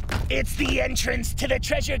 It's the entrance to the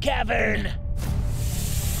treasure cavern.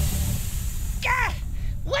 Ah!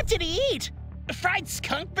 What did he eat? Fried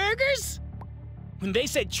skunk burgers? When they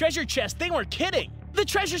said treasure chest, they weren't kidding. The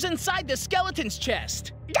treasure's inside the skeleton's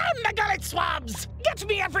chest. Down the gullet swabs! Get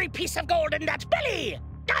me every piece of gold in that belly!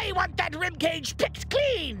 I want that ribcage picked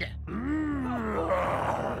clean!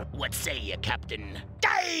 What say you, Captain?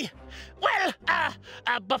 Well,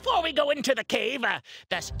 before we go into the cave,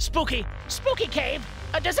 the spooky cave,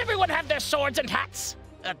 does everyone have their swords and hats?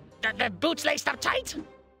 The boots laced up tight?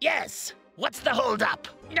 Yes. What's the holdup?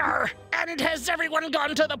 And has everyone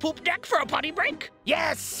gone to the poop deck for a potty break?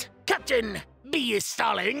 Yes. Captain, be ye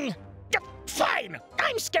stalling? Fine.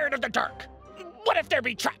 I'm scared of the dark. What if there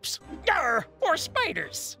be traps? Or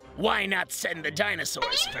spiders? Why not send the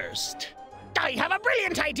dinosaurs first? I have a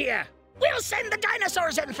brilliant idea! We'll send the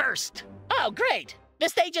dinosaurs in first! Oh, great. The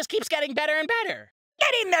stage just keeps getting better and better.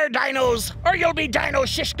 Get in there, dinos, or you'll be dino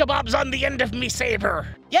shish kebabs on the end of me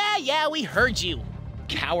saber! Yeah, we heard you.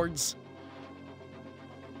 Cowards.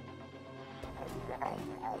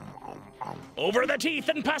 Over the teeth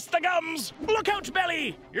and past the gums! Look out,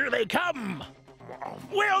 belly! Here they come!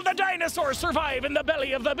 Will the dinosaur survive in the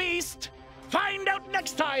belly of the beast? Find out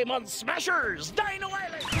next time on Smashers Dino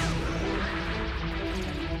Island!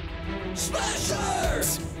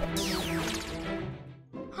 Smashers!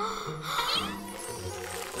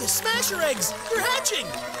 The Smasher eggs! They're hatching!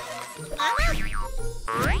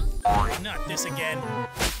 Not this again.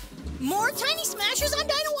 More tiny Smashers on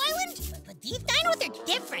Dino Island? But these dinos are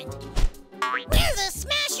different. We're the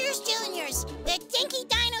Smashers Juniors, the dinky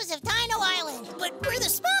dinos of Dino Island. But we're the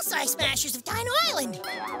small-size Smashers of Dino Island.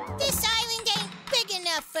 This island ain't big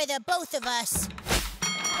enough for the both of us.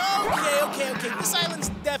 Okay. This island's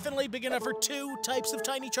definitely big enough for 2 types of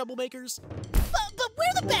tiny troublemakers. But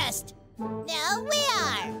we're the best. No, we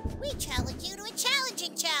are. We challenge you to a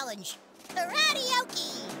challenging challenge.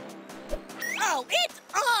 Karaoke. Oh, it's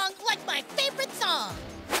on like my favorite song.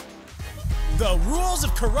 The rules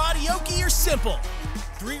of Karaoke are simple.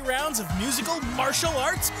 3 rounds of musical martial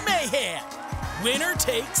arts mayhem. Winner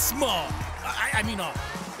takes small. I mean all.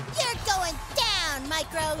 You're going down,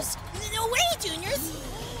 Micros. No way, Juniors.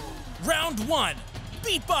 Round 1,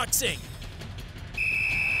 beatboxing.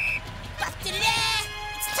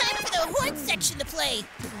 It's time for the horn section to play.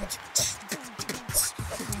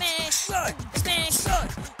 Smash, roar, smash, roar,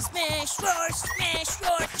 smash, roar, smash,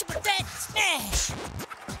 roar, triple threat, smash.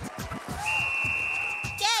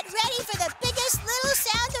 Get ready for the biggest little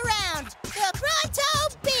sound around, the BRONTO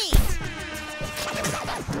beat.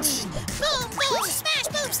 Boom, boom, smash,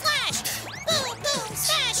 boom, slash. Boom, boom,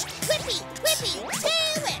 smash, whippy, whippy,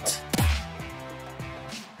 tail it.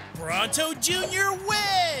 Bronto Jr.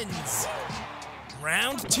 wins!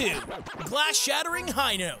 Round 2, glass-shattering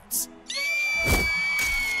high notes.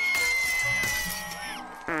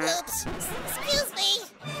 Oops, excuse me.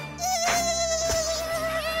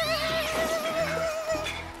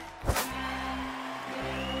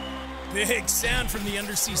 Big sound from the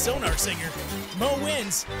undersea sonar singer. Mo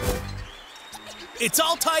wins. It's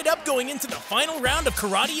all tied up going into the final round of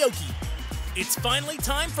Karaoke. It's finally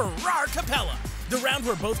time for Rar Capella, the round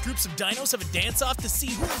where both groups of dinos have a dance-off to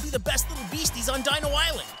see who will be the best little beasties on Dino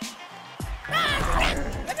Island.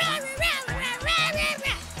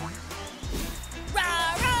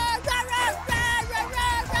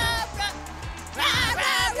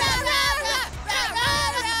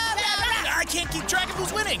 I can't keep track of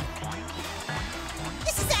who's winning.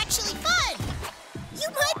 This is actually fun. You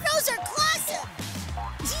Micros are awesome.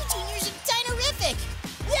 You Juniors are dinorific.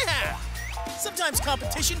 Yeah! Sometimes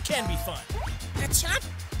competition can be fun. Chump,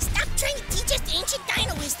 stop trying to teach us ancient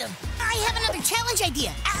dino wisdom. I have another challenge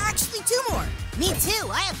idea. Actually, 2 more. Me too.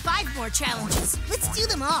 I have 5 more challenges. Let's do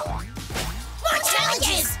them all. More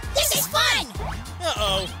challenges! This is fun!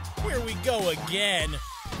 Uh-oh. Here we go again.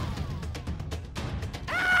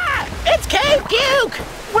 It's Cave Puke!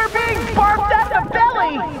 We're being barfed at the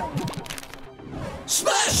belly!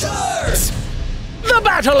 Smashers! The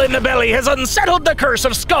battle in the belly has unsettled the curse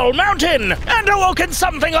of Skull Mountain and awoken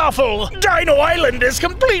something awful. Dino Island is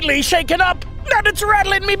completely shaken up, and it's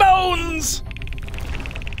rattling me bones.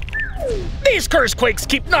 These curse quakes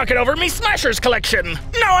keep knocking over me Smashers collection.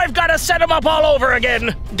 Now I've got to set them up all over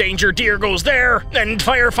again. Danger Deer goes there, and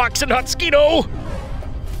Firefox and Hotskeeto.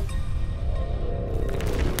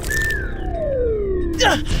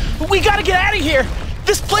 We gotta get out of here!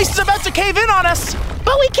 This place is about to cave in on us!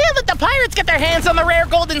 But we can't let the pirates get their hands on the rare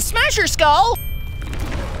golden Smasher skull!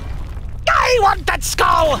 I want that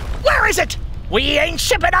skull! Where is it? We ain't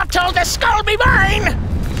shipping off till the skull be mine!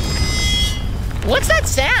 What's that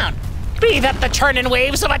sound? Be that the churning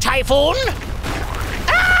waves of a typhoon?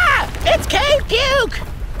 Ah! It's cave puke!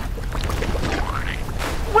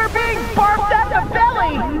 We're being barfed at the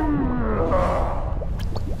belly!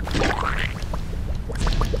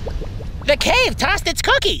 The cave tossed its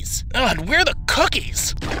cookies! Oh, and we're the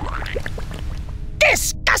cookies!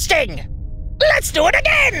 Disgusting! Let's do it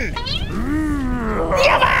again!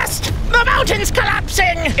 You must! The mountain's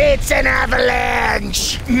collapsing! It's an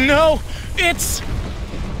avalanche! No, it's...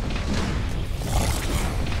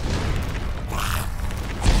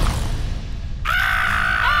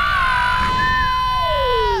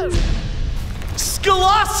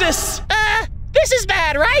 Colossus! This is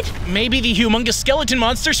bad, right? Maybe the humongous skeleton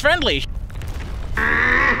monster's friendly.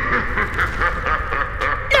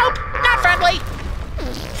 Nope, not friendly.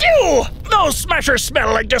 Phew! Those smashers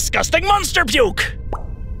smell like disgusting monster puke!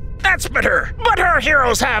 That's bitter, but our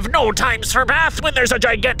heroes have no times for bath when there's a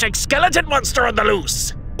gigantic skeleton monster on the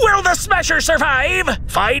loose. Will the Smashers survive?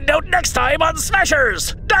 Find out next time on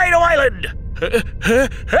Smashers, Dino Island!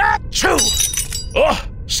 Achoo! Oh,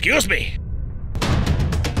 excuse me.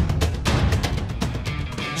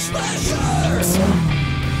 Smashers!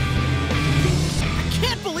 I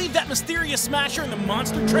can't believe that mysterious Smasher and the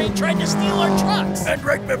monster train tried to steal our trucks! And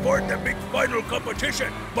right before the big final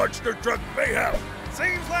competition, Monster Truck Mayhem.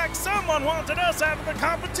 Seems like someone wanted us out of the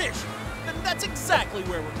competition. Then that's exactly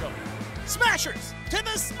where we're going. Smashers, to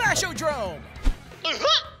the Smashodrome!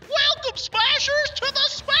 Welcome, Smashers, to the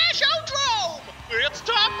Smashodrome! It's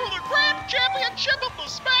time for the grand championship of the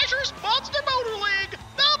Smashers Monster Motor League,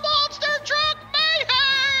 the Monster Truck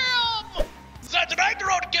Mayhem! That's right,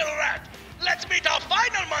 Roadkill Rat. Let's meet our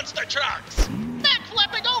final monster trucks.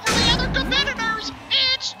 Backflipping over the other competitors,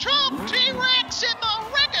 it's Chump, T-Rex, and the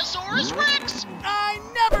Regosaurus Rex! I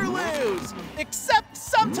never lose, except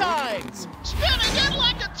sometimes! Spinning in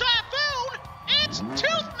like a typhoon, it's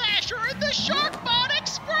Toothmasher and the Sharkbot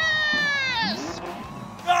Express!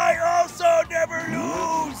 I also never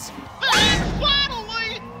lose! And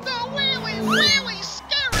finally, the really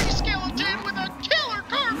scary skeleton with a killer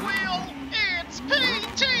cartwheel! It's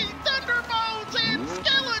PT Thunderbones and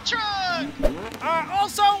Skeletron! I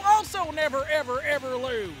also never ever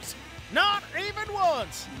lose. Not even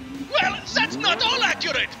once. Well, that's not all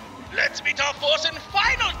accurate. Let's meet our fourth and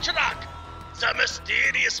final truck. The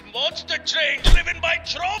mysterious monster train driven by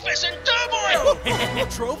Trophus and Turmoil.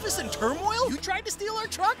 Trophus and Turmoil? You tried to steal our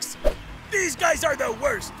trucks? These guys are the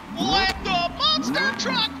worst. Let the Monster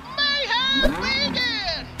Truck Mayhem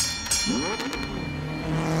begin!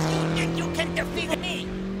 You can defeat me.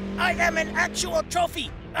 I am an actual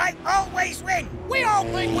trophy. I always win. We all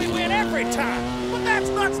think we win every time, but that's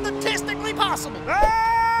not statistically possible.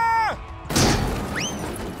 Ah!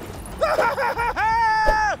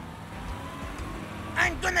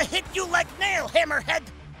 I'm gonna hit you like nail, Hammerhead.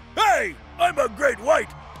 Hey, I'm a great white.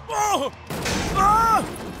 Oh! Ah!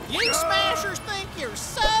 You Smashers think you're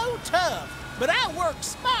so tough, but I work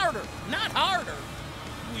smarter, not harder.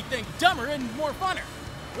 We think dumber and more funner.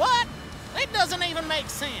 What? That doesn't even make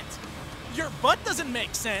sense. Your butt doesn't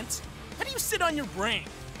make sense. How do you sit on your brain?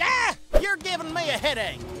 Ah! You're giving me a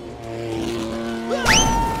headache.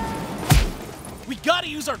 We gotta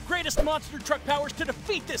use our greatest monster truck powers to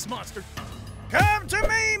defeat this monster. Come to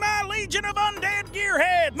me, my legion of undead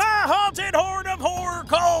gearheads! My haunted horde of horror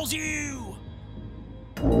calls you!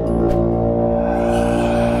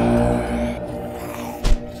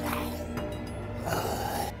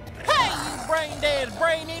 Hey, you brain-dead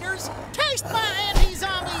brain eaters! Taste my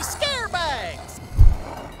anti-zombie scare bags!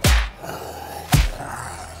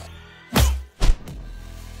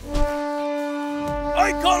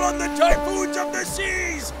 I call on the typhoons of the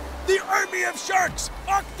seas, the army of sharks,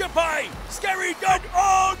 octopi, scary dog,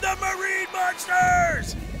 all the marine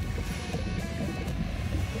monsters!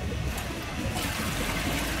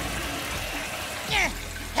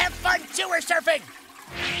 Have fun sewer surfing.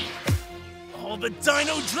 All the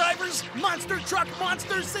dino drivers, monster truck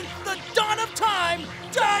monsters since the dawn of time!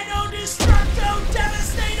 Dino Destructo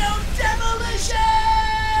Devastato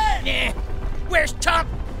Demolition! Where's Chump?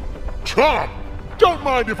 Chump! Don't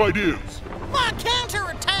mind if I do. My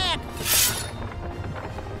counterattack!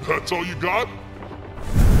 That's all you got?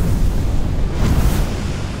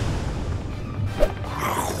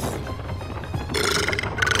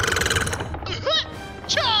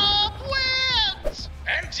 Chump wins!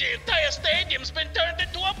 And the entire stadium's been turned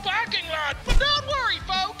into a parking lot. But don't worry,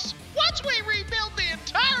 folks. Once we rebuild the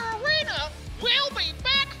entire arena, we'll be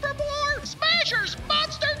back for more Smashers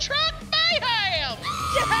Monster Truck Mayhem!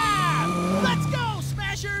 Yeah! Let's go,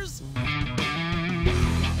 Smashers!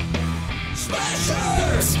 Smashers!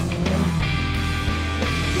 T-Rex!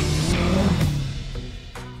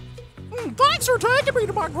 Thanks for taking me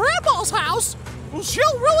to my grandma's house. Well,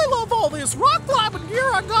 she'll really love all this rock climbing gear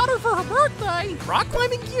I got her for her birthday. Rock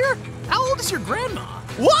climbing gear? How old is your grandma?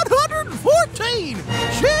 114!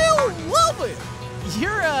 She'll love it!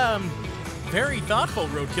 You're, very thoughtful,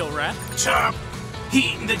 Roadkill Rat. Chump,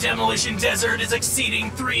 heat in the demolition desert is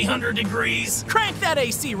exceeding 300 degrees. Crank that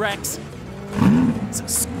AC, Rex. It's a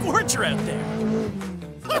scorcher out there.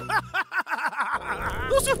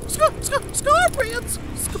 Scorpions!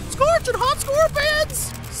 Scorching hot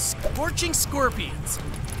scorpions! Scorching scorpions.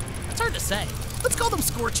 That's hard to say. Let's call them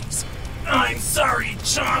Scorchies. I'm sorry,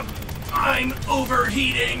 Chump. I'm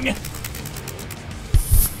overheating.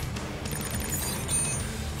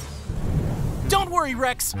 Don't worry,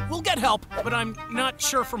 Rex. We'll get help, but I'm not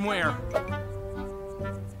sure from where.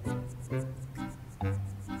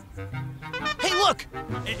 Hey, look!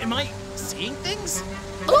 Am I seeing things?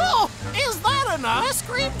 Oh, is that an ice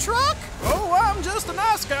cream truck? Oh, I'm just a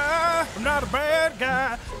nice guy. I'm not a bad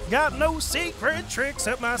guy. Got no secret tricks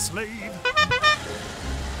up my sleeve.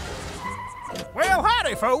 Well,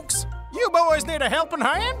 howdy, folks. You boys need a helping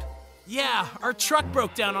hand? Yeah, our truck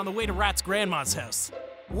broke down on the way to Rat's grandma's house.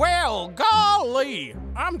 Well, golly,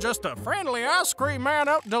 I'm just a friendly ice cream man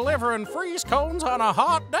out delivering freeze cones on a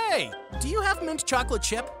hot day. Do you have mint chocolate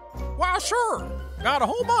chip? Why, sure. Got a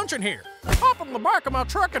whole bunch in here. Hop in the back of my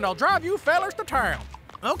truck and I'll drive you fellers to town.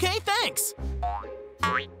 Okay, thanks.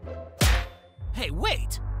 Hey,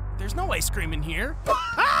 wait. There's no ice cream in here.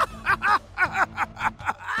 I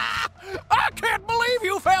can't believe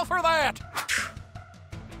you fell for that.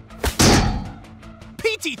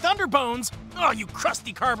 PT Thunderbones! Oh, you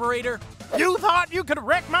crusty carburetor! You thought you could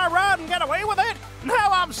wreck my ride and get away with it?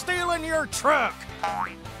 Now I'm stealing your truck.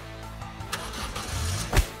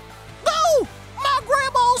 No! My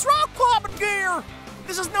grandma's rock climbing gear!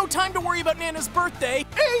 This is no time to worry about Nana's birthday.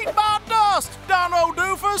 Eat my dust, Dino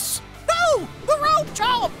doofus! No! The rope,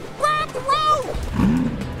 Chump! Grab the rope!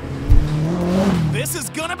 This is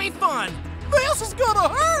gonna be fun! This is gonna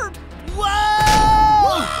hurt!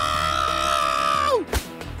 Whoa! Whoa!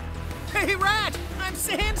 Hey, Rat! I'm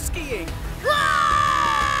sand skiing!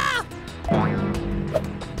 Ah!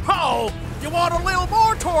 Oh, you want a little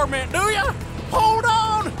more torment, do you? Hold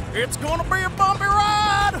on! It's gonna be a bumpy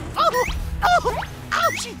ride! Oh! Oh!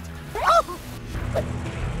 Ouchie! Oh!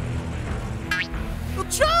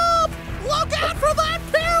 Chump! Look out for that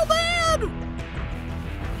pyramid!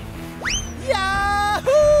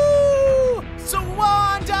 Yahoo!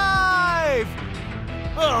 Swan dive!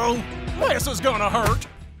 Oh, this is gonna hurt.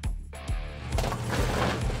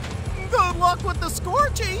 Good luck with the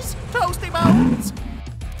Scorchies, Toasty Bones!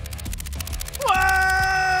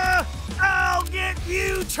 Wah! I'll get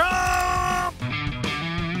you, Chump!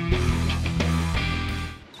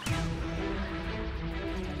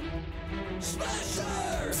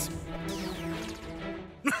 Smashers!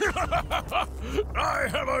 I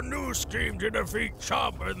have a new scheme to defeat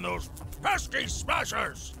Chump and those pesky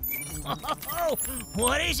Smashers! Oh,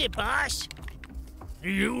 what is it, boss?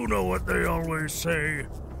 You know what they always say.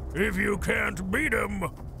 If you can't beat 'em,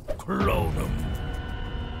 clone 'em.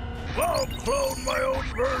 I'll clone my own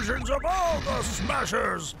versions of all the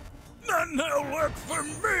Smashers. Then they'll work for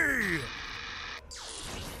me.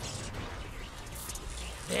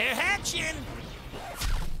 They're hatching.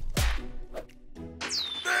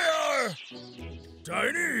 They are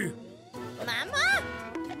tiny. Mama?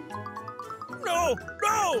 No,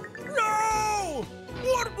 no, no!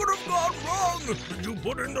 What would have gone wrong? Did you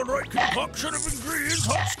put in the right concoction of ingredients,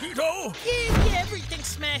 Mosquito? Yeah, everything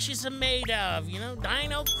Smashes are made of. You know,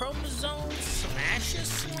 dino chromosomes, Smasher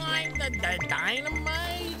slime, the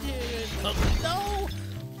dynamite, cookie dough,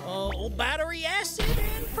 old battery acid,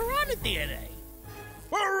 and piranha DNA.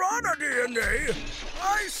 Piranha DNA?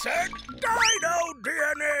 I said Dino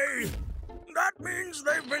DNA! That means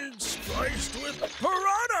they've been spliced with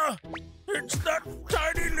piranha! It's that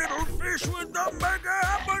tiny little fish with the mega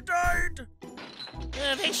appetite!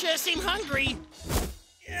 They sure seem hungry.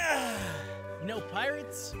 Yeah. No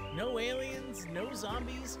pirates, no aliens, no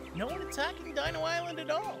zombies, no one attacking Dino Island at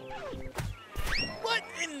all. What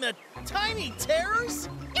in the tiny terrors?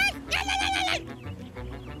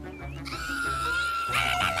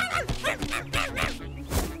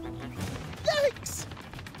 Yikes!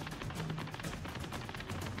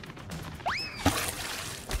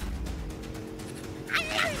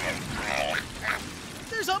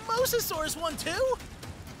 There's a Mosasaurus one too!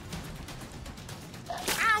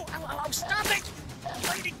 Ow, ow, ow, stop it!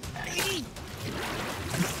 Lady, lady!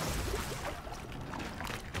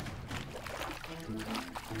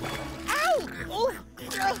 Ow! Oh,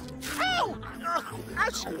 Ow!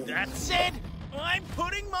 Ouch! That's it! I'm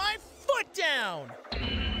putting my foot down!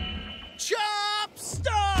 Chop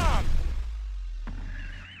Stomp!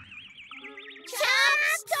 Chop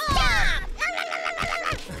Stomp!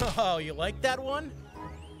 Oh, you like that one?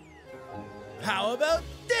 How about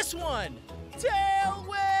this one? Tail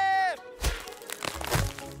Whip!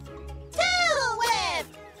 Tail Whip!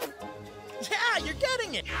 Yeah, you're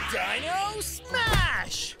getting it! Dino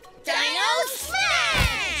Smash! Dino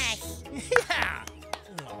Smash! Yeah!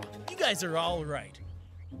 Oh, you guys are all right.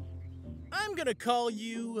 I'm gonna call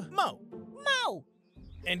you Mo. Mo!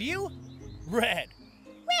 And you? Red.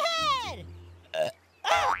 Red!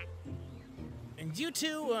 And you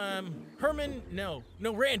two, Herman, no,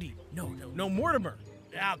 Randy, no, Mortimer.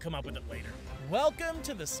 I'll come up with it later. Welcome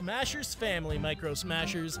to the Smashers family,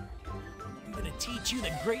 Microsmashers. I'm gonna teach you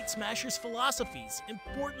the great Smashers philosophies,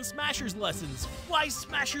 important Smashers lessons, wise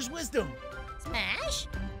Smashers wisdom. Smash?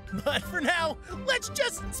 But for now, let's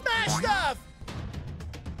just smash stuff!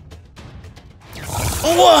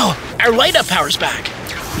 Whoa! Our light-up power's back.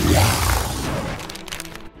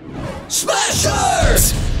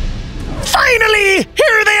 Smashers! Finally!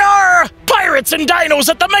 Here they are! Pirates and dinos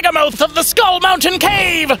at the mega mouth of the Skull Mountain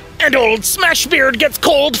Cave! And old Smashbeard gets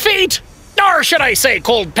cold feet! Or should I say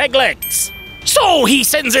cold peg legs? So he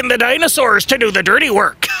sends in the dinosaurs to do the dirty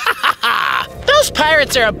work. Those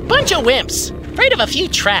pirates are a bunch of wimps, afraid of a few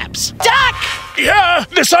traps. Duck! Yeah,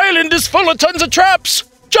 this island is full of tons of traps.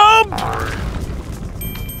 Jump!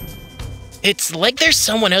 It's like there's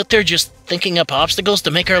someone out there just thinking up obstacles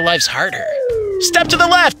to make our lives harder. Step to the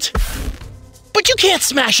left! But you can't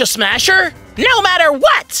smash a smasher, no matter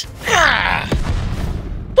what!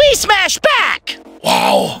 We smash back!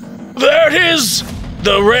 Wow, there it is!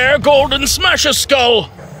 The rare golden smasher skull!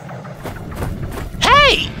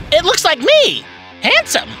 Hey, it looks like me!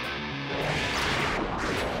 Handsome!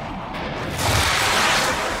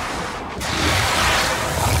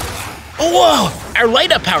 Whoa, our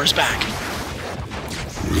light-up power's back.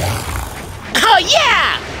 Oh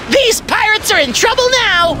yeah! These pirates are in trouble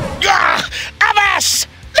now! Avast!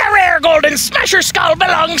 The rare golden smasher skull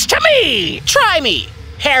belongs to me! Try me,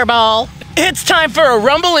 hairball. It's time for a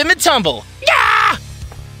rumble in the tumble. Yeah!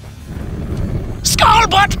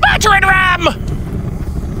 Skullbutt battering ram!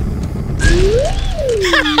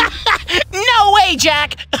 No way,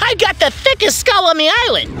 Jack! I got the thickest skull on the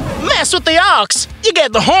island. Mess with the ox, you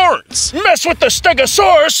get the horns. Mess with the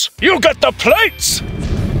stegosaurus, you get the plates!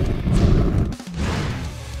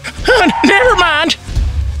 Never mind.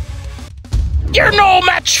 You're no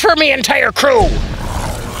match for me entire crew.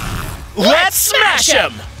 Let's smash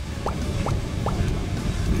him!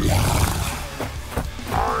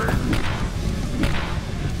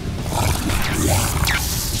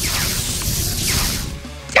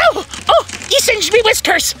 Oh, you singed me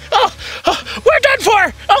whiskers. Oh, we're done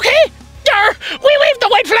for. Okay, we wave the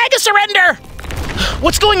white flag of surrender.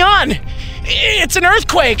 What's going on? It's an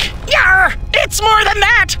earthquake. Yarr, it's more than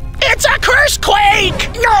that. It's a curse quake!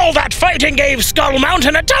 All that fighting gave Skull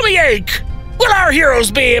Mountain a tummy ache! Will our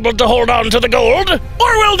heroes be able to hold on to the gold,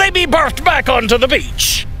 or will they be barfed back onto the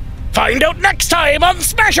beach? Find out next time on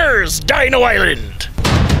Smashers, Dino Island!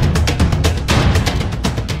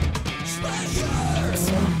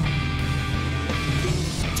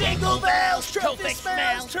 Jingle bells, trophy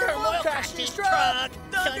smells, turmoil crashed his truck,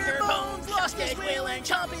 Thunderbones lost his wheel and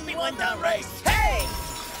Chompy won the race. Hey!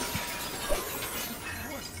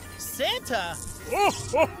 Santa?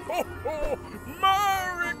 Oh,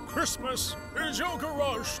 Merry Christmas! Is your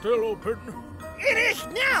garage still open? It is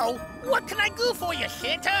now! What can I do for you,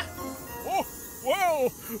 Santa? Oh,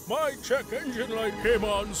 well, my check engine light came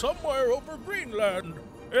on somewhere over Greenland.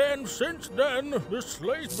 And since then, the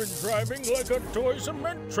sleigh's been driving like a toy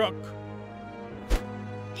cement truck.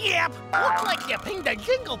 Yep, looks like you pinged a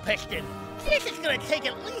jingle piston. This is gonna take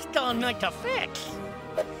at least all night to fix.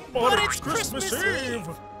 But it's Christmas Eve!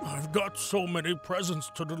 I've got so many presents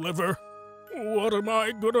to deliver. What am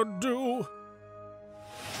I gonna do?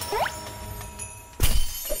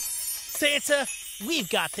 Santa, we've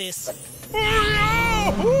got this.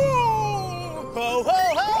 Ho, ho,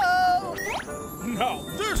 ho! Now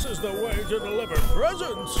this is the way to deliver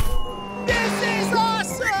presents. This is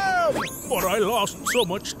awesome! But I lost so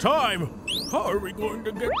much time. How are we going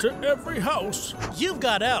to get to every house? You've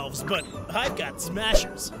got elves, but I've got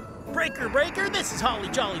smashers. Breaker, breaker, this is Holly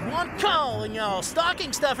Jolly One calling y'all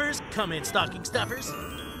stocking stuffers. Come in, stocking stuffers.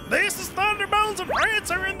 This is Thunderbones and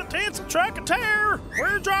Prancer in the tinsel track of terror.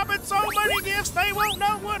 We're dropping so many gifts they won't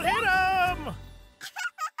know what hit them.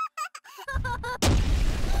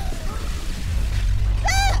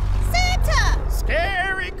 Santa!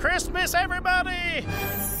 Scary Christmas, everybody!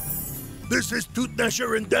 This is Toot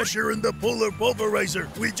Gnasher and Dasher and the Polar Pulverizer.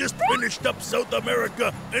 We just finished up South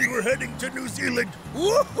America and we're heading to New Zealand.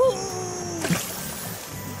 Woohoo!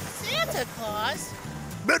 Santa Claus?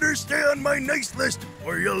 Better stay on my nice list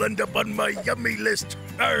or you'll end up on my yummy list.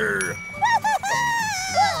 Arr!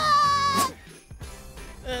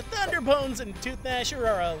 Thunderbones and Tooth Gnasher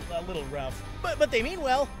are a little rough, but they mean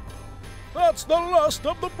well. That's the last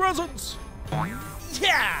of the presents.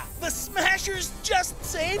 Yeah! The Smashers just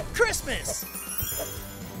saved Christmas!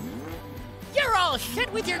 You're all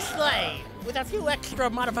set with your sleigh, with a few extra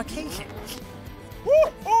modifications.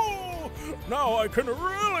 Woohoo! Now I can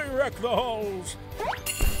really wreck the halls.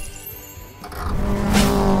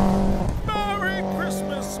 Merry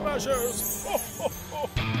Christmas, Smashers! Ho, ho, ho.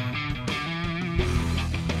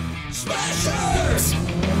 Smashers!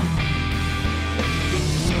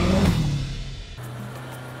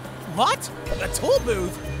 What? A toll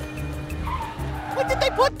booth? When did they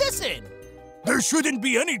put this in? There shouldn't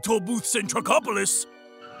be any toll booths in Truckopolis.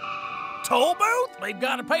 Toll booth? They've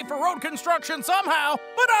got to pay for road construction somehow.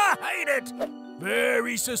 But I hate it!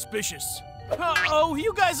 Very suspicious. Uh-oh,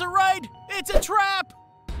 you guys are right. It's a trap.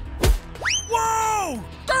 Whoa!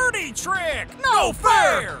 Dirty trick! No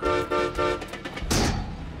fair!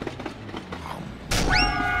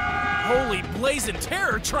 Holy blazing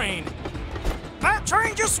terror train! That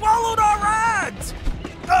train just swallowed our rides!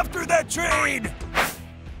 After that train!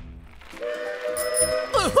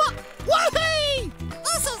 Whoopee!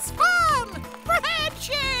 This is fun! For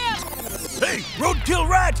headship! Hey, roadkill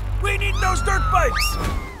rat! We need those dirt bikes!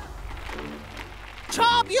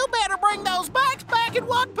 Chump, you better bring those bikes back in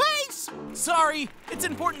one piece! Sorry, it's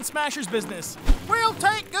important Smashers business. We'll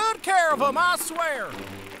take good care of them, I swear.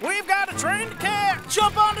 We've got a train to catch.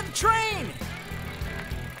 Jump onto the train!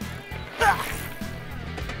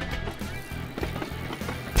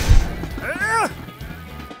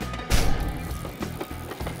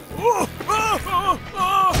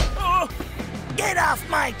 Get off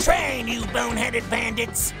my train, you boneheaded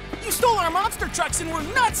bandits! You stole our monster trucks and we're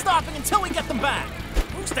not stopping until we get them back.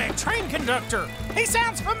 Who's that train conductor? He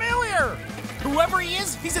sounds familiar. Whoever he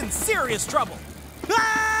is, he's in serious trouble.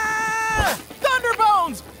 Ah!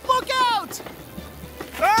 Thunderbones! Look out!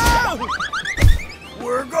 Ah!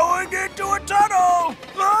 We're going into a tunnel!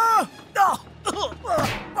 Ah!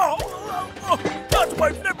 That's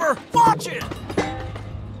my flipper! Watch it!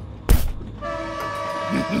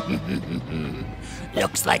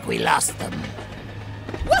 Looks like we lost them.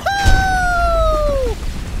 Woohoo!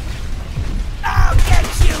 I'll get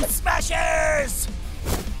you, Smashers!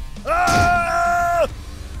 Ah!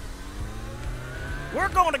 We're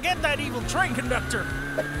going to get that evil train conductor.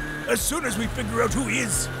 As soon as we figure out who he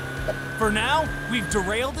is. For now, we've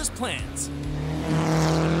derailed his plans.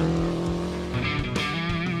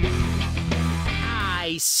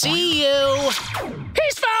 I see you!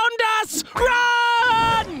 He's found us!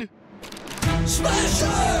 Run!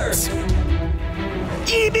 Smashers!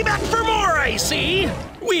 Ye be back for more, I see!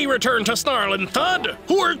 We return to Snarl and Thud,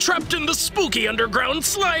 who are trapped in the spooky underground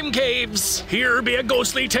slime caves. Here be a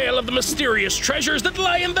ghostly tale of the mysterious treasures that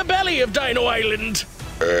lie in the belly of Dino Island.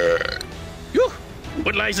 Whew,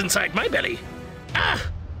 what lies inside my belly? Ah,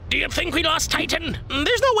 do you think we lost Titan?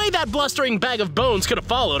 There's no way that blustering bag of bones could have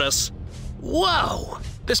followed us. Whoa,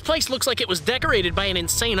 this place looks like it was decorated by an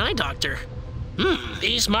insane eye doctor.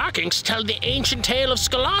 These markings tell the ancient tale of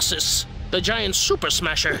Colossus, the giant super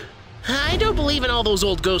smasher. I don't believe in all those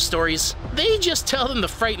old ghost stories. They just tell them to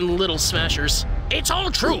frighten little smashers. It's all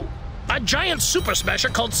true. A giant super smasher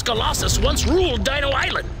called Colossus once ruled Dino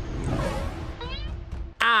Island.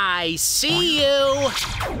 I see you.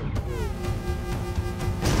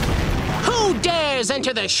 Who dares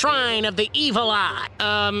enter the shrine of the evil eye?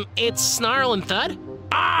 It's Snarl and Thud?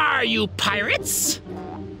 Are you pirates?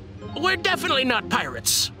 We're definitely not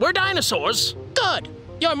pirates. We're dinosaurs. Good.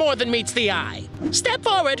 You're more than meets the eye. Step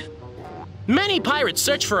forward. Many pirates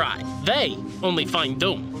search for eye. They only find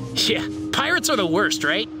doom. Yeah, pirates are the worst,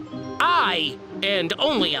 right? I, and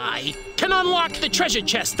only I, can unlock the treasure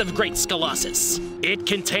chest of Great Colossus. It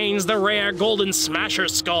contains the rare golden smasher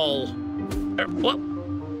skull.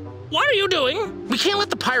 What are you doing? We can't let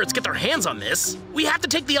the pirates get their hands on this. We have to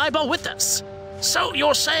take the eyeball with us. So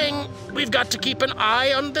you're saying we've got to keep an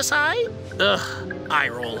eye on this eye? Ugh, eye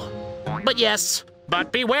roll. But yes,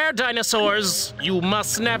 but beware, dinosaurs. You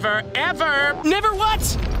must never, ever... Never what?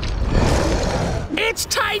 It's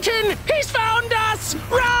Titan! He's found us!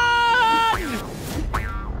 Run!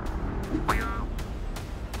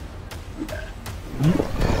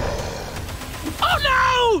 Oh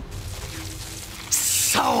no!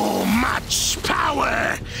 So much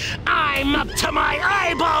power! I'm up to my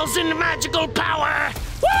elemental power!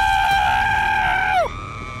 Woo!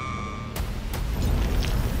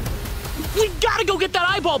 We gotta go get that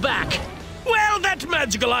eyeball back! Well, that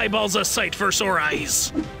magical eyeball's a sight for sore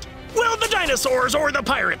eyes. Will the dinosaurs or the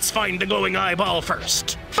pirates find the glowing eyeball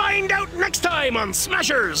first? Find out next time on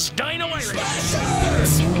Smashers Dino Island.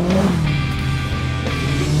 Smashers!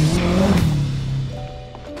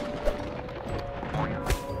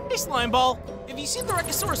 Hey, Slimeball. Have you seen the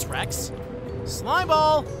Rex?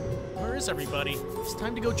 Slimeball! Where is everybody? It's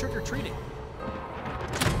time to go trick-or-treating.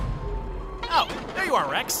 Oh, there you are,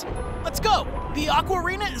 Rex. Let's go. The Aqua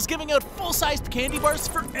Arena is giving out full-sized candy bars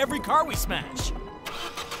for every car we smash.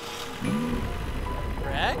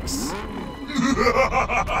 Rex?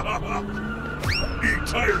 Eat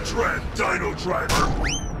tire tread, Dino Driver!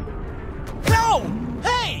 No!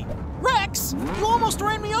 Hey! Rex! You almost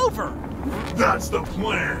ran me over! That's the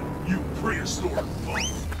plan, you prehistoric bum!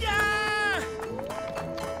 Yeah!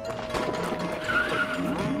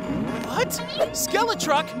 What?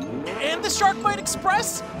 Skeletruck? And the Sharkbite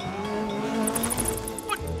Express?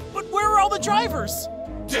 But where are all the drivers?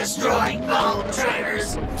 Destroying bone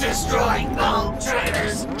trainers! Destroying bone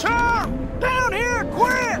trainers! Chump! Down here,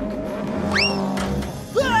 quick!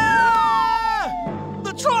 Ah!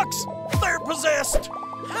 The trucks! They're possessed!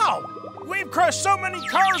 How? We've crushed so many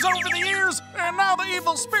cars over the years, and now the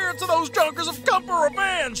evil spirits of those junkers have come for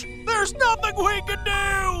revenge! There's nothing we can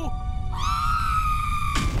do!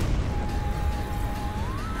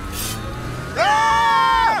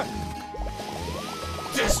 Ah!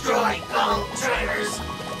 Destroying bone trainers!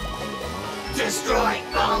 Destroying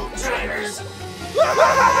bone trainers!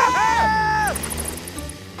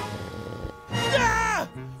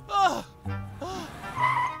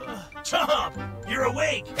 Chump! You're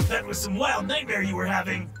awake! That was some wild nightmare you were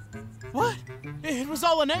having! What? It was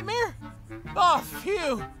all a nightmare? Oh,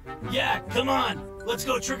 phew! Yeah, come on! Let's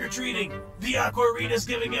go trick-or-treating! The Aqua Arena's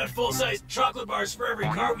giving out full-sized chocolate bars for every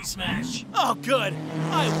car we smash! Oh, good!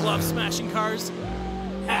 I love smashing cars!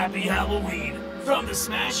 Happy Halloween from the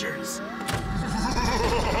Smashers!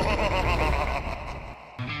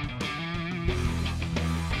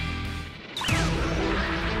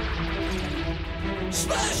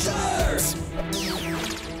 Smashers!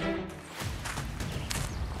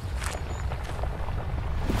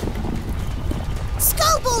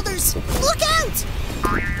 Skull boulders! Look out!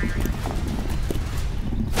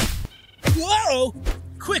 Whoa!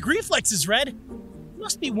 Quick reflexes, Red!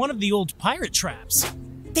 Must be one of the old pirate traps.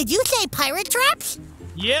 Did you say pirate traps?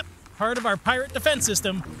 Yep, part of our pirate defense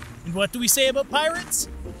system. And what do we say about pirates?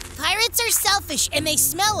 Pirates are selfish and they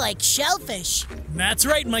smell like shellfish. That's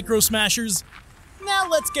right, Microsmashers. Now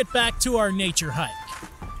let's get back to our nature hike.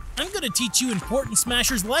 I'm gonna teach you important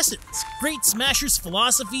Smashers lessons, great Smashers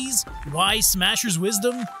philosophies, wise Smashers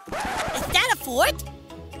wisdom. Is that a fort?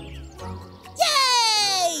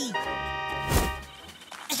 Yay!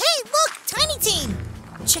 Hey, look, Tiny Team!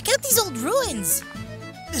 Check out these old ruins.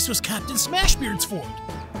 This was Captain Smashbeard's fort.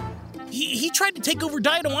 He tried to take over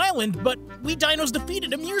Dino Island, but we dinos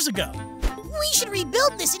defeated him years ago. We should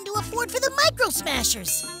rebuild this into a fort for the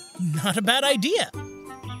Microsmashers. Not a bad idea.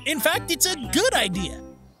 In fact, it's a good idea.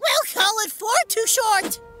 We'll call it Fort Too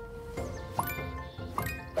Short.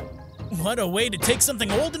 What a way to take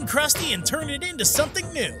something old and crusty and turn it into something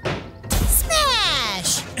new.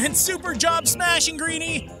 Smash! And super job smashing,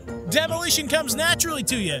 Greenie. Demolition comes naturally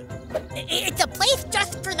to you. It's a place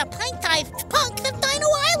just for the pint-sized punks of Dino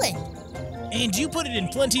Island. And you put it in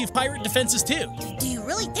plenty of pirate defenses, too. Do you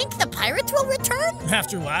really think the pirates will return?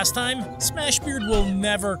 After last time, Smashbeard will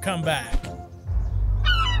never come back.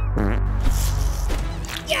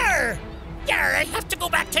 Yarr! Yarr, I have to go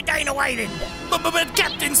back to Dino Island. But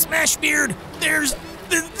Captain Smashbeard, there's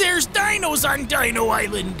dinos on Dino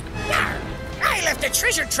Island. Yarr! I left a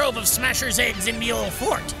treasure trove of Smasher's eggs in the old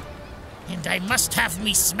fort. And I must have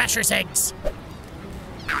me Smasher's eggs.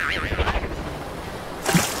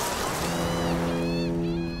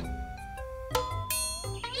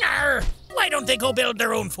 Yarr! Why don't they go build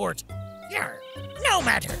their own fort? Yarr! No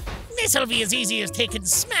matter. This'll be as easy as taking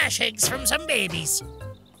smash eggs from some babies.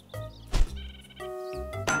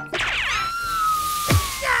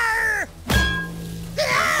 Yarr!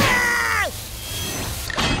 Ah!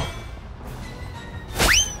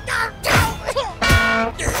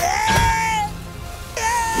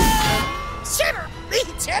 Shiver me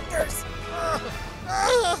timbers!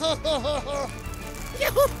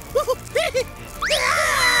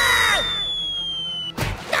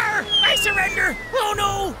 I surrender! Oh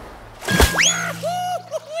no!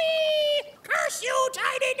 Curse you,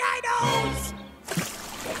 tiny dinos!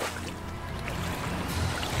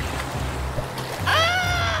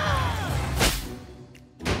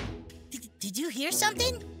 Did you hear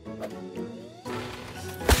something?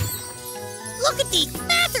 Look at these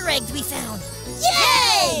mather eggs we found!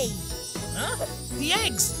 Yay! Huh? The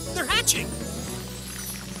eggs! They're hatching!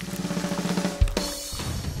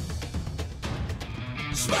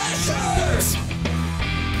 Smashers!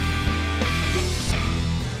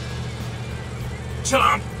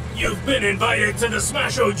 Chump, you've been invited to the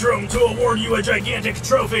Smash-O-Drome to award you a gigantic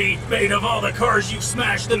trophy made of all the cars you've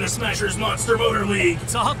smashed in the Smashers Monster Motor League.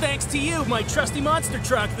 It's all thanks to you, my trusty monster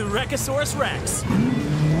truck, the Wreckosaurus Rex.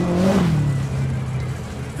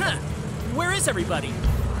 Huh. Where is everybody?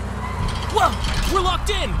 Whoa! We're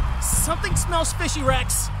locked in! Something smells fishy,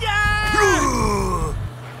 Rex. Yeah!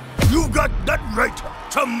 You got that right,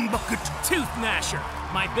 Chumbucket. Tooth Gnasher,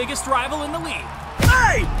 my biggest rival in the league.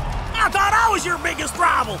 Hey! I thought I was your biggest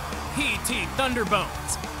rival! P.T.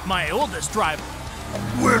 Thunderbones, my oldest rival.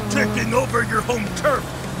 We're taking over your home turf,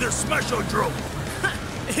 the Smash-O-Drome.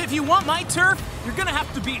 If you want my turf, you're gonna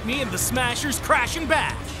have to beat me in the Smashers Crash and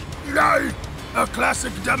Bash. Yay! A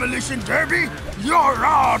classic demolition derby? You're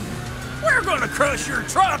on! We're gonna crush your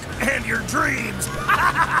truck and your dreams!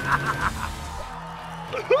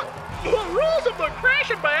 The rules of the Crash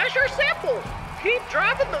and Bash are simple. Keep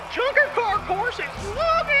driving the junker car course as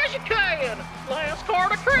long as you can. Last car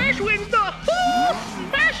to crash wins the whole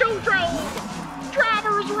Smash-O-Drome.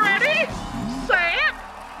 Drivers ready? Set.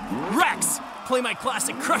 Rex, play my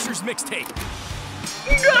classic Crushers mixtape.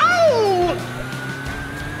 Go!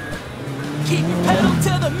 Keep your pedal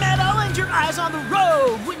to the metal and your eyes on the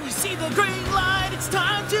road. When you see the green light, it's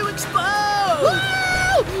time to explode.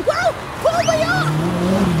 Whoa! Whoa! Pull me up!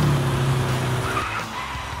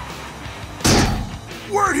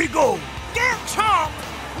 Where'd he go? Get Chump!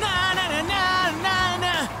 Na na na na na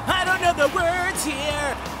na. I don't know the words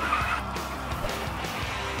here.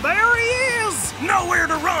 There he is! Nowhere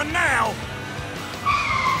to run now!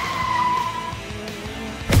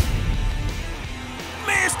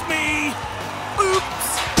 Missed me!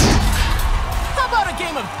 Oops! How about a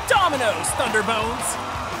game of dominoes, Thunderbones?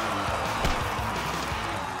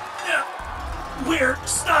 We're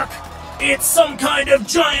stuck. It's some kind of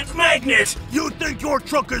giant magnet. You think your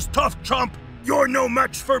truck is tough, Chump? You're no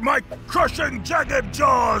match for my crushing jagged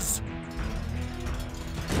jaws.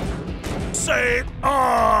 Say,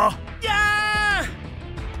 Yeah!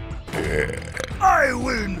 I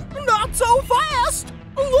win. Not so fast!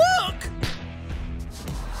 Look!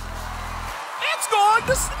 It's going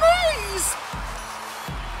to sneeze!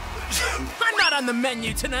 I'm not on the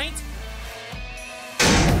menu tonight.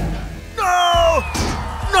 No!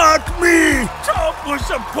 Not me! Chump was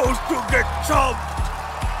supposed to get chomped!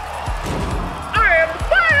 And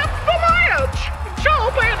that's the match!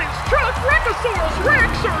 Chump and his truck Wreckosaurus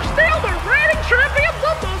Rex are still the reigning champions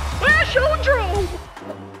of the Smash-O-Drome!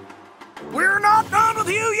 We're not done with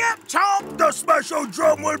you yet, Chump! The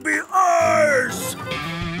Smash-O-Drome will be ours!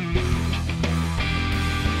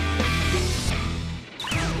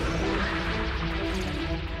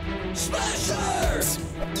 Smashers!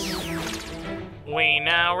 We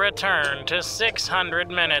now return to 600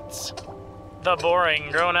 Minutes, the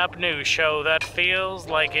boring grown-up news show that feels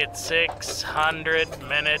like it's 600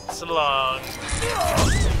 minutes long.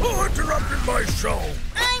 Who interrupted my show?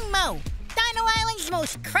 I'm Mo, Dino Island's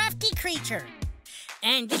most crafty creature.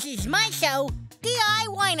 And this is my show,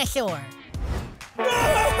 Dinosaur.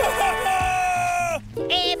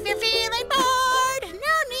 If you're feeling bored,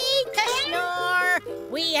 no need to snore.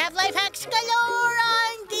 We have life hacks galore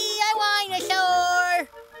on Dinosaur.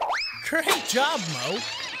 Great job, Mo.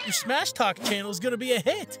 Your Smash Talk channel is gonna be a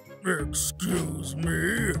hit. Excuse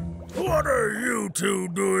me? What are you two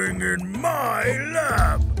doing in my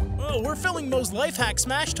lab? Oh, we're filming Mo's Life Hack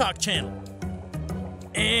Smash Talk channel.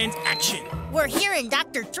 And action. We're here in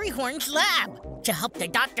Dr. Treehorn's lab to help the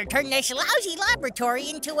doctor turn this lousy laboratory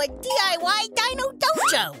into a DIY Dino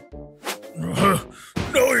dojo.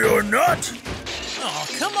 No, you're not. Oh,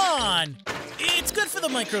 come on. It's good for the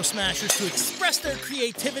Microsmashers to express their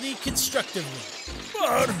creativity constructively.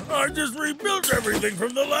 But I just rebuilt everything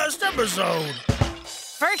from the last episode.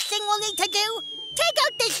 First thing we'll need to do, take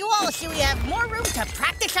out this wall so we have more room to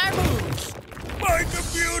practice our moves. My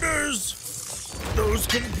computers! Those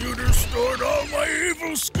computers stored all my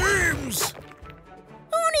evil schemes!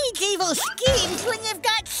 Who needs evil schemes when you've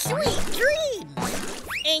got sweet dreams?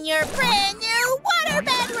 In your brand new water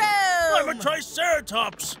bedroom! I'm a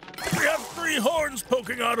Triceratops! We have 3 horns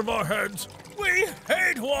poking out of our heads! We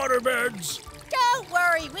hate waterbeds! Don't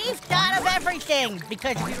worry, we've thought of everything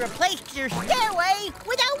because we replaced your stairway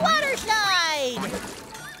with a water slide!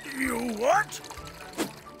 You what?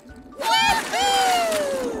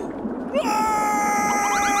 Woohoo! Ah!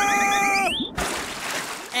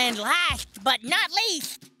 And last but not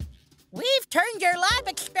least, we've turned your lab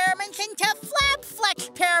experiments into flab flex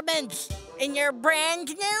experiments in your brand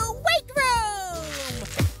new weight room.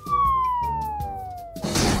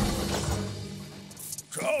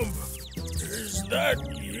 Chump, is that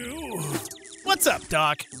you? What's up,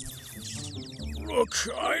 Doc? Look,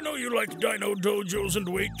 I know you like dino dojos and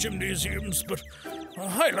weight gymnasiums, but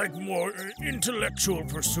I like more intellectual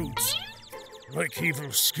pursuits. Like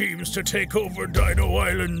evil schemes to take over Dino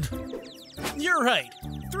Island. You're right.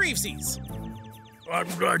 Threevesies. I'm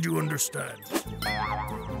glad you understand.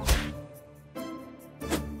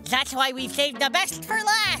 That's why we've saved the best for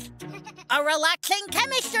last. A relaxing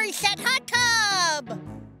chemistry set hot tub.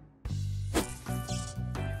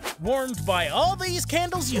 Warmed by all these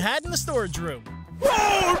candles you had in the storage room.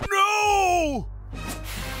 Oh, no!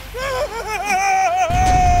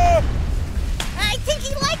 I think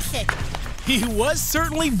he likes it. He was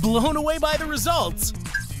certainly blown away by the results.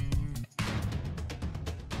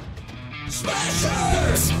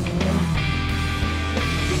 Smashers!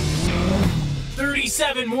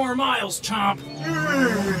 37 more miles, Chomp.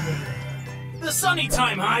 The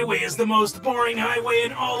Sunnytime Highway is the most boring highway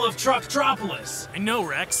in all of Trucktropolis. I know,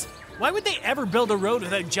 Rex. Why would they ever build a road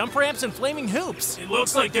without jump ramps and flaming hoops? It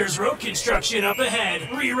looks like there's road construction up ahead.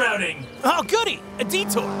 Rerouting. Oh, goody! A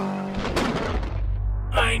detour!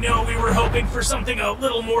 I know we were hoping for something a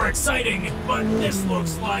little more exciting, but this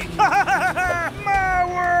looks like... My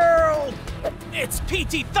world! It's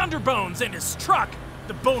P.T. Thunderbones and his truck,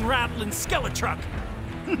 the bone-rattling Skeletruck.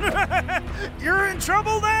 You're in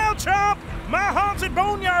trouble now, Chump! My haunted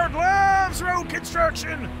boneyard loves road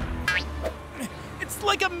construction! It's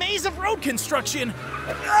like a maze of road construction.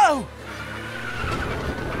 Oh!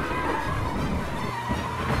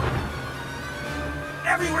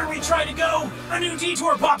 Everywhere we try to go, a new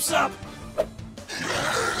detour pops up!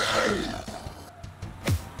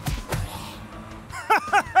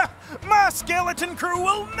 My skeleton crew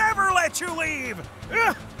will never let you leave!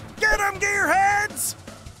 Get 'em, gearheads!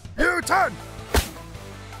 U-turn!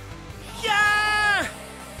 Yeah!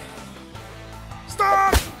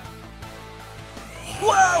 Stop!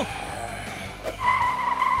 Whoa!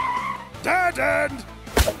 Dead end!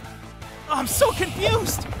 I'm so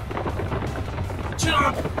confused!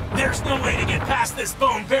 Chomp, there's no way to get past this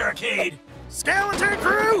bone barricade! Skeleton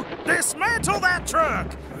crew, dismantle that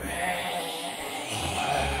truck!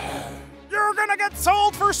 You're gonna get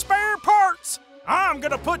sold for spare parts! I'm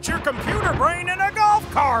gonna put your computer brain in a golf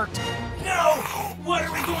cart! No! What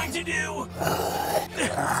are we going to do?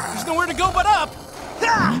 There's nowhere to go but up!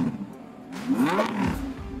 Ha!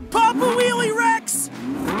 Pop a wheelie, Rex!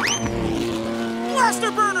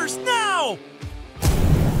 Blaster burners, now!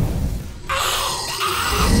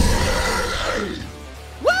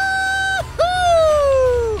 Woo-hoo!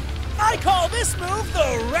 I call this move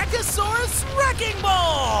the Wreckosaurus Wrecking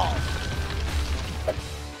Ball!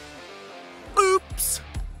 Oops!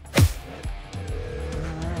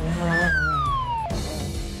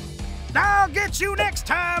 I'll get you next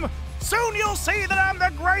time! Soon you'll see that I'm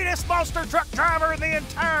the greatest monster truck driver in the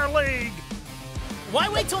entire league! Why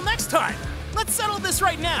wait till next time? Let's settle this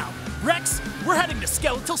right now. Rex, we're heading to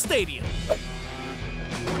Skeletal Stadium.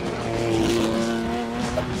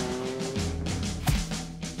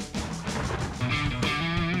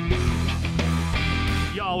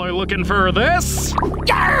 Y'all are looking for this?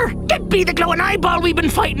 Yarr! That be the glowing eyeball we've been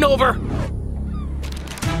fighting over!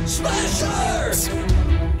 Smashers!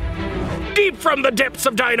 Deep from the depths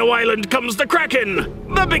of Dino Island comes the Kraken,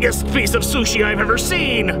 the biggest piece of sushi I've ever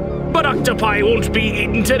seen. But octopi won't be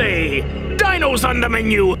eaten today. Dino's on the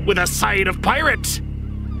menu with a side of pirate.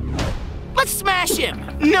 Let's smash him!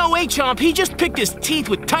 No way, Chomp, he just picked his teeth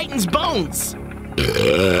with Titan's bones.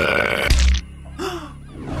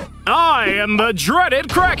 I am the dreaded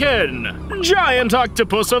Kraken, giant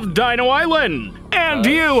octopus of Dino Island, and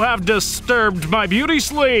you have disturbed my beauty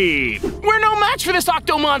sleep. We're no match for this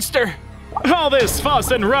octo monster. All this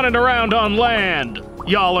fuss and running around on land.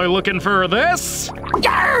 Y'all are looking for this?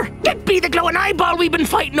 Yarr! That be the glowing eyeball we've been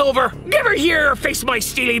fighting over. Give her here, face my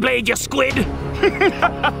steely blade, you squid.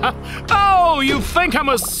 Oh, you think I'm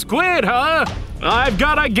a squid, huh? I've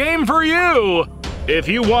got a game for you. If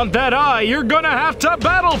you want that eye, you're gonna have to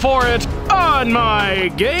battle for it on my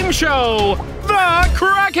game show, The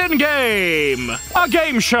Kraken Game! A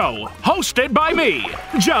game show hosted by me,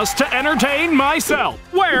 just to entertain myself,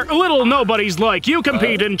 where little nobodies like you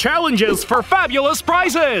compete in challenges for fabulous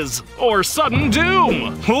prizes or sudden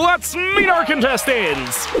doom. Let's meet our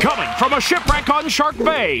contestants! Coming from a shipwreck on Shark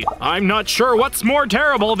Bay, I'm not sure what's more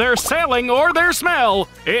terrible, their sailing or their smell.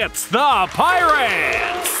 It's the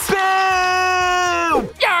Pirates! Boo!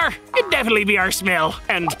 Yarr! It'd definitely be our smell.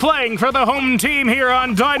 And playing for the home team here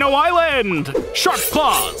on Dino Island. Sharp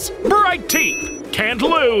claws, bright teeth, can't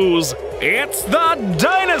lose. It's the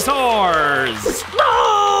Dinosaurs!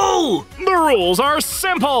 No! The rules are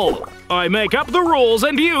simple. I make up the rules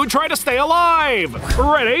and you try to stay alive.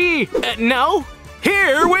 Ready? No.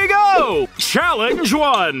 Here we go! Challenge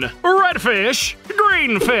 1. Red fish,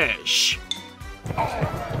 green fish.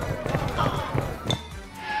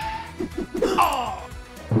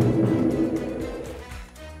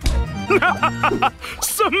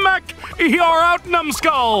 Smack! You're out,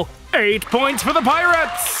 numbskull! 8 points for the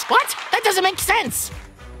pirates! What? That doesn't make sense!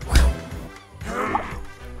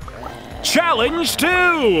 Challenge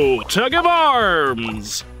 2. Tug of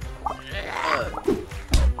arms.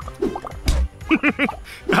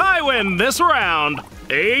 I win this round.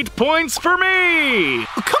 8 points for me!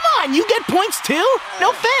 Come on, you get points too?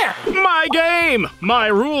 No fair! My game, my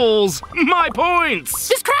rules, my points!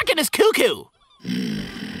 This Kraken is cuckoo!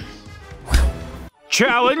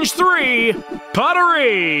 Challenge 3,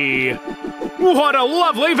 pottery! What a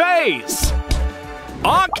lovely vase!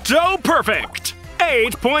 Octo-perfect!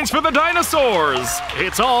 8 points for the dinosaurs!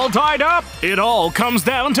 It's all tied up! It all comes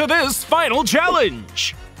down to this final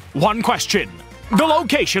challenge! One question. The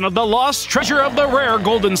location of the lost treasure of the rare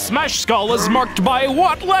golden smash skull is marked by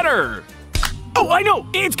what letter? Oh, I know!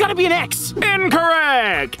 It's gotta be an X!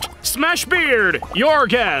 Incorrect! Smash Beard, your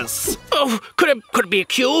guess. Oh, could it be a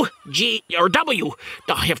Q, G, or W?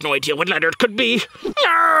 I have no idea what letter it could be.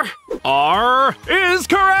 R is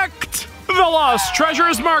correct! The lost treasure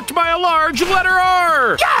is marked by a large letter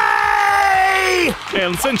R! Yay!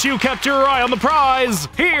 And since you kept your eye on the prize,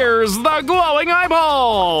 here's the glowing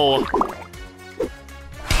eyeball!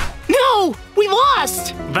 No! We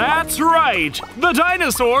lost! That's right! The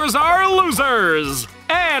dinosaurs are losers!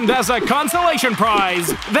 And as a consolation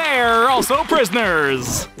prize, they're also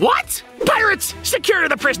prisoners! What? Pirates, secure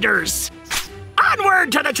the prisoners!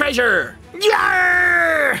 Onward to the treasure!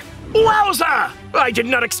 Yarr! Wowza! I did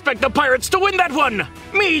not expect the pirates to win that one!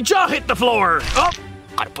 Me jaw hit the floor! Oh,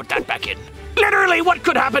 gotta put that back in. Literally, what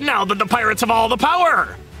could happen now that the pirates have all the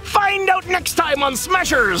power? Find out next time on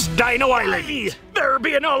Smashers, Dino Island. There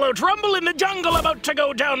be an all-out rumble in the jungle about to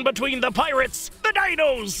go down between the pirates, the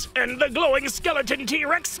dinos, and the glowing skeleton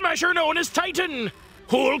T-Rex smasher known as Titan.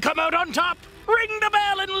 Who'll come out on top? Ring the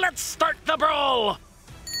bell and let's start the brawl.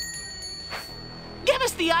 Give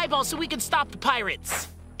us the eyeball so we can stop the pirates.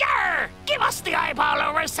 Yarr! Give us the eyeball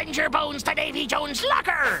or we'll send your bones to Davy Jones'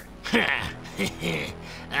 locker.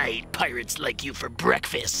 I eat pirates like you for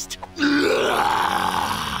breakfast.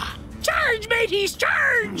 Charge, mateys,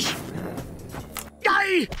 charge!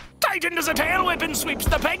 Aye! Titan does a tail whip and sweeps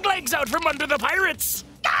the peg legs out from under the pirates.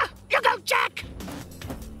 Ah! You go, Jack!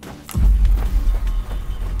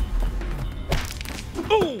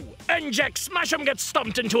 Ooh! And Jack Smash'em gets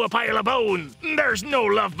stumped into a pile of bones. There's no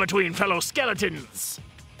love between fellow skeletons.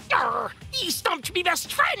 Arr! He stumped me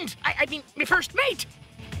best friend! I mean, me first mate!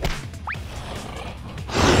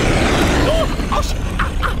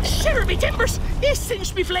 Shiver me timbers! He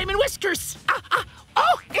singed me flaming whiskers!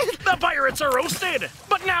 The pirates are roasted!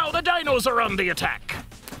 But now the dinos are on the attack!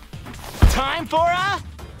 Time for a...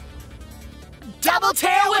 double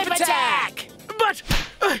tail whip attack! But...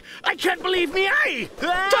 I can't believe me eye!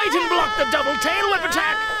 Titan blocked the double tail whip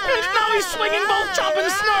attack! And now he's swinging both Chump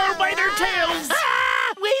and Snarl by their tails!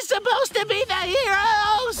 We supposed to be the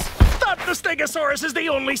heroes! Thought the Stegosaurus is the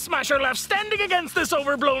only smasher left standing against this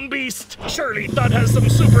overblown beast. Surely Thought has some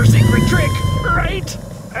super secret trick, right?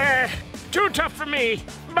 Too tough for me.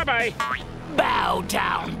 Bye-bye. Bow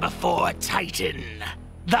down before Titan,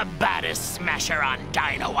 the baddest smasher on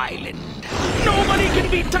Dino Island. Nobody can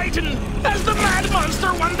beat Titan, as the mad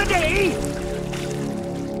monster won the day.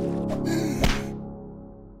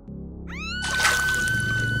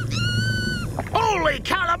 Holy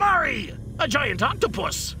calamari! A giant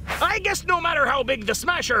octopus! I guess no matter how big the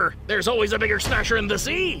smasher, there's always a bigger smasher in the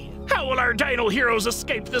sea. How will our dino heroes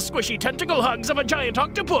escape the squishy tentacle hugs of a giant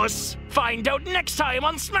octopus? Find out next time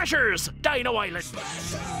on Smashers, Dino Island.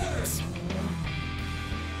 Smashers!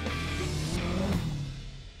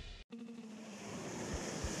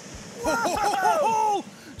 Ho, ho, ho, ho!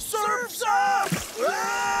 Surf's up!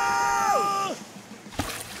 Ah!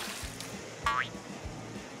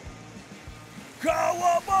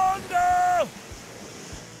 Cowabunga!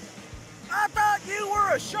 I thought you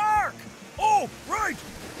were a shark! Oh, right!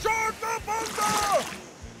 Sharkabunga!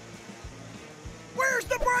 Where's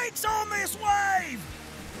the brakes on this wave?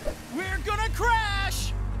 We're gonna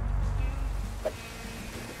crash!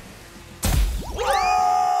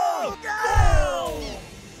 Whoa!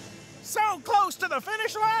 So close to the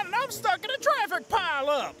finish line and I'm stuck in a traffic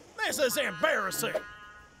pileup. This is embarrassing.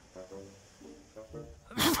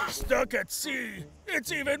 Stuck at sea.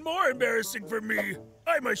 It's even more embarrassing for me.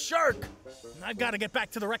 I'm a shark. I've got to get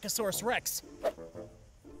back to the Rechosaurus Rex.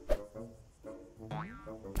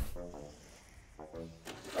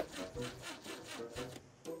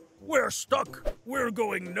 We're stuck. We're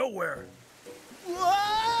going nowhere.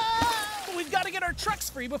 Whoa! We've got to get our trucks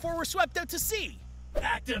free before we're swept out to sea.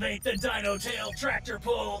 Activate the Dino Tail tractor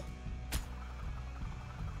pull.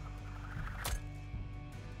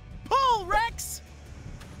 Pull, Rex!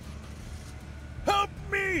 Help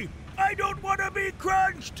me! I don't want to be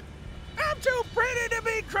crunched! I'm too pretty to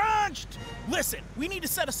be crunched! Listen, we need to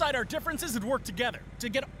set aside our differences and work together to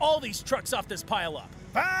get all these trucks off this pile up.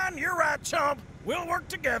 Fine, you're right, Chump. We'll work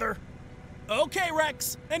together. Okay,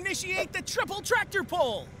 Rex, initiate the triple tractor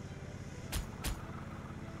pull.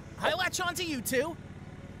 I latch onto you two.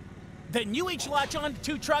 Then you each latch on to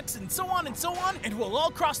 2 trucks and so on, and we'll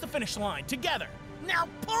all cross the finish line together. Now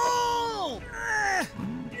pull!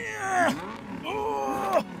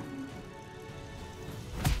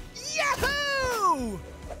 Yahoo!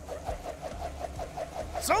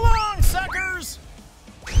 So long, suckers!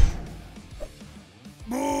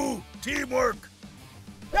 Boo! Teamwork!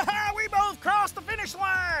 Haha, we both crossed the finish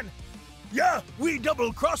line! Yeah, we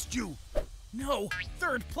double-crossed you! No,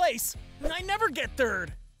 3rd place? I never get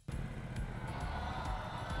 3rd.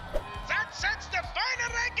 That sets the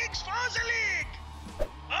final rankings for the league.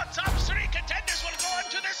 Our top 3 contenders will go on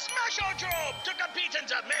to the Smash-O-Dome to compete in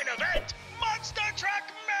the main event.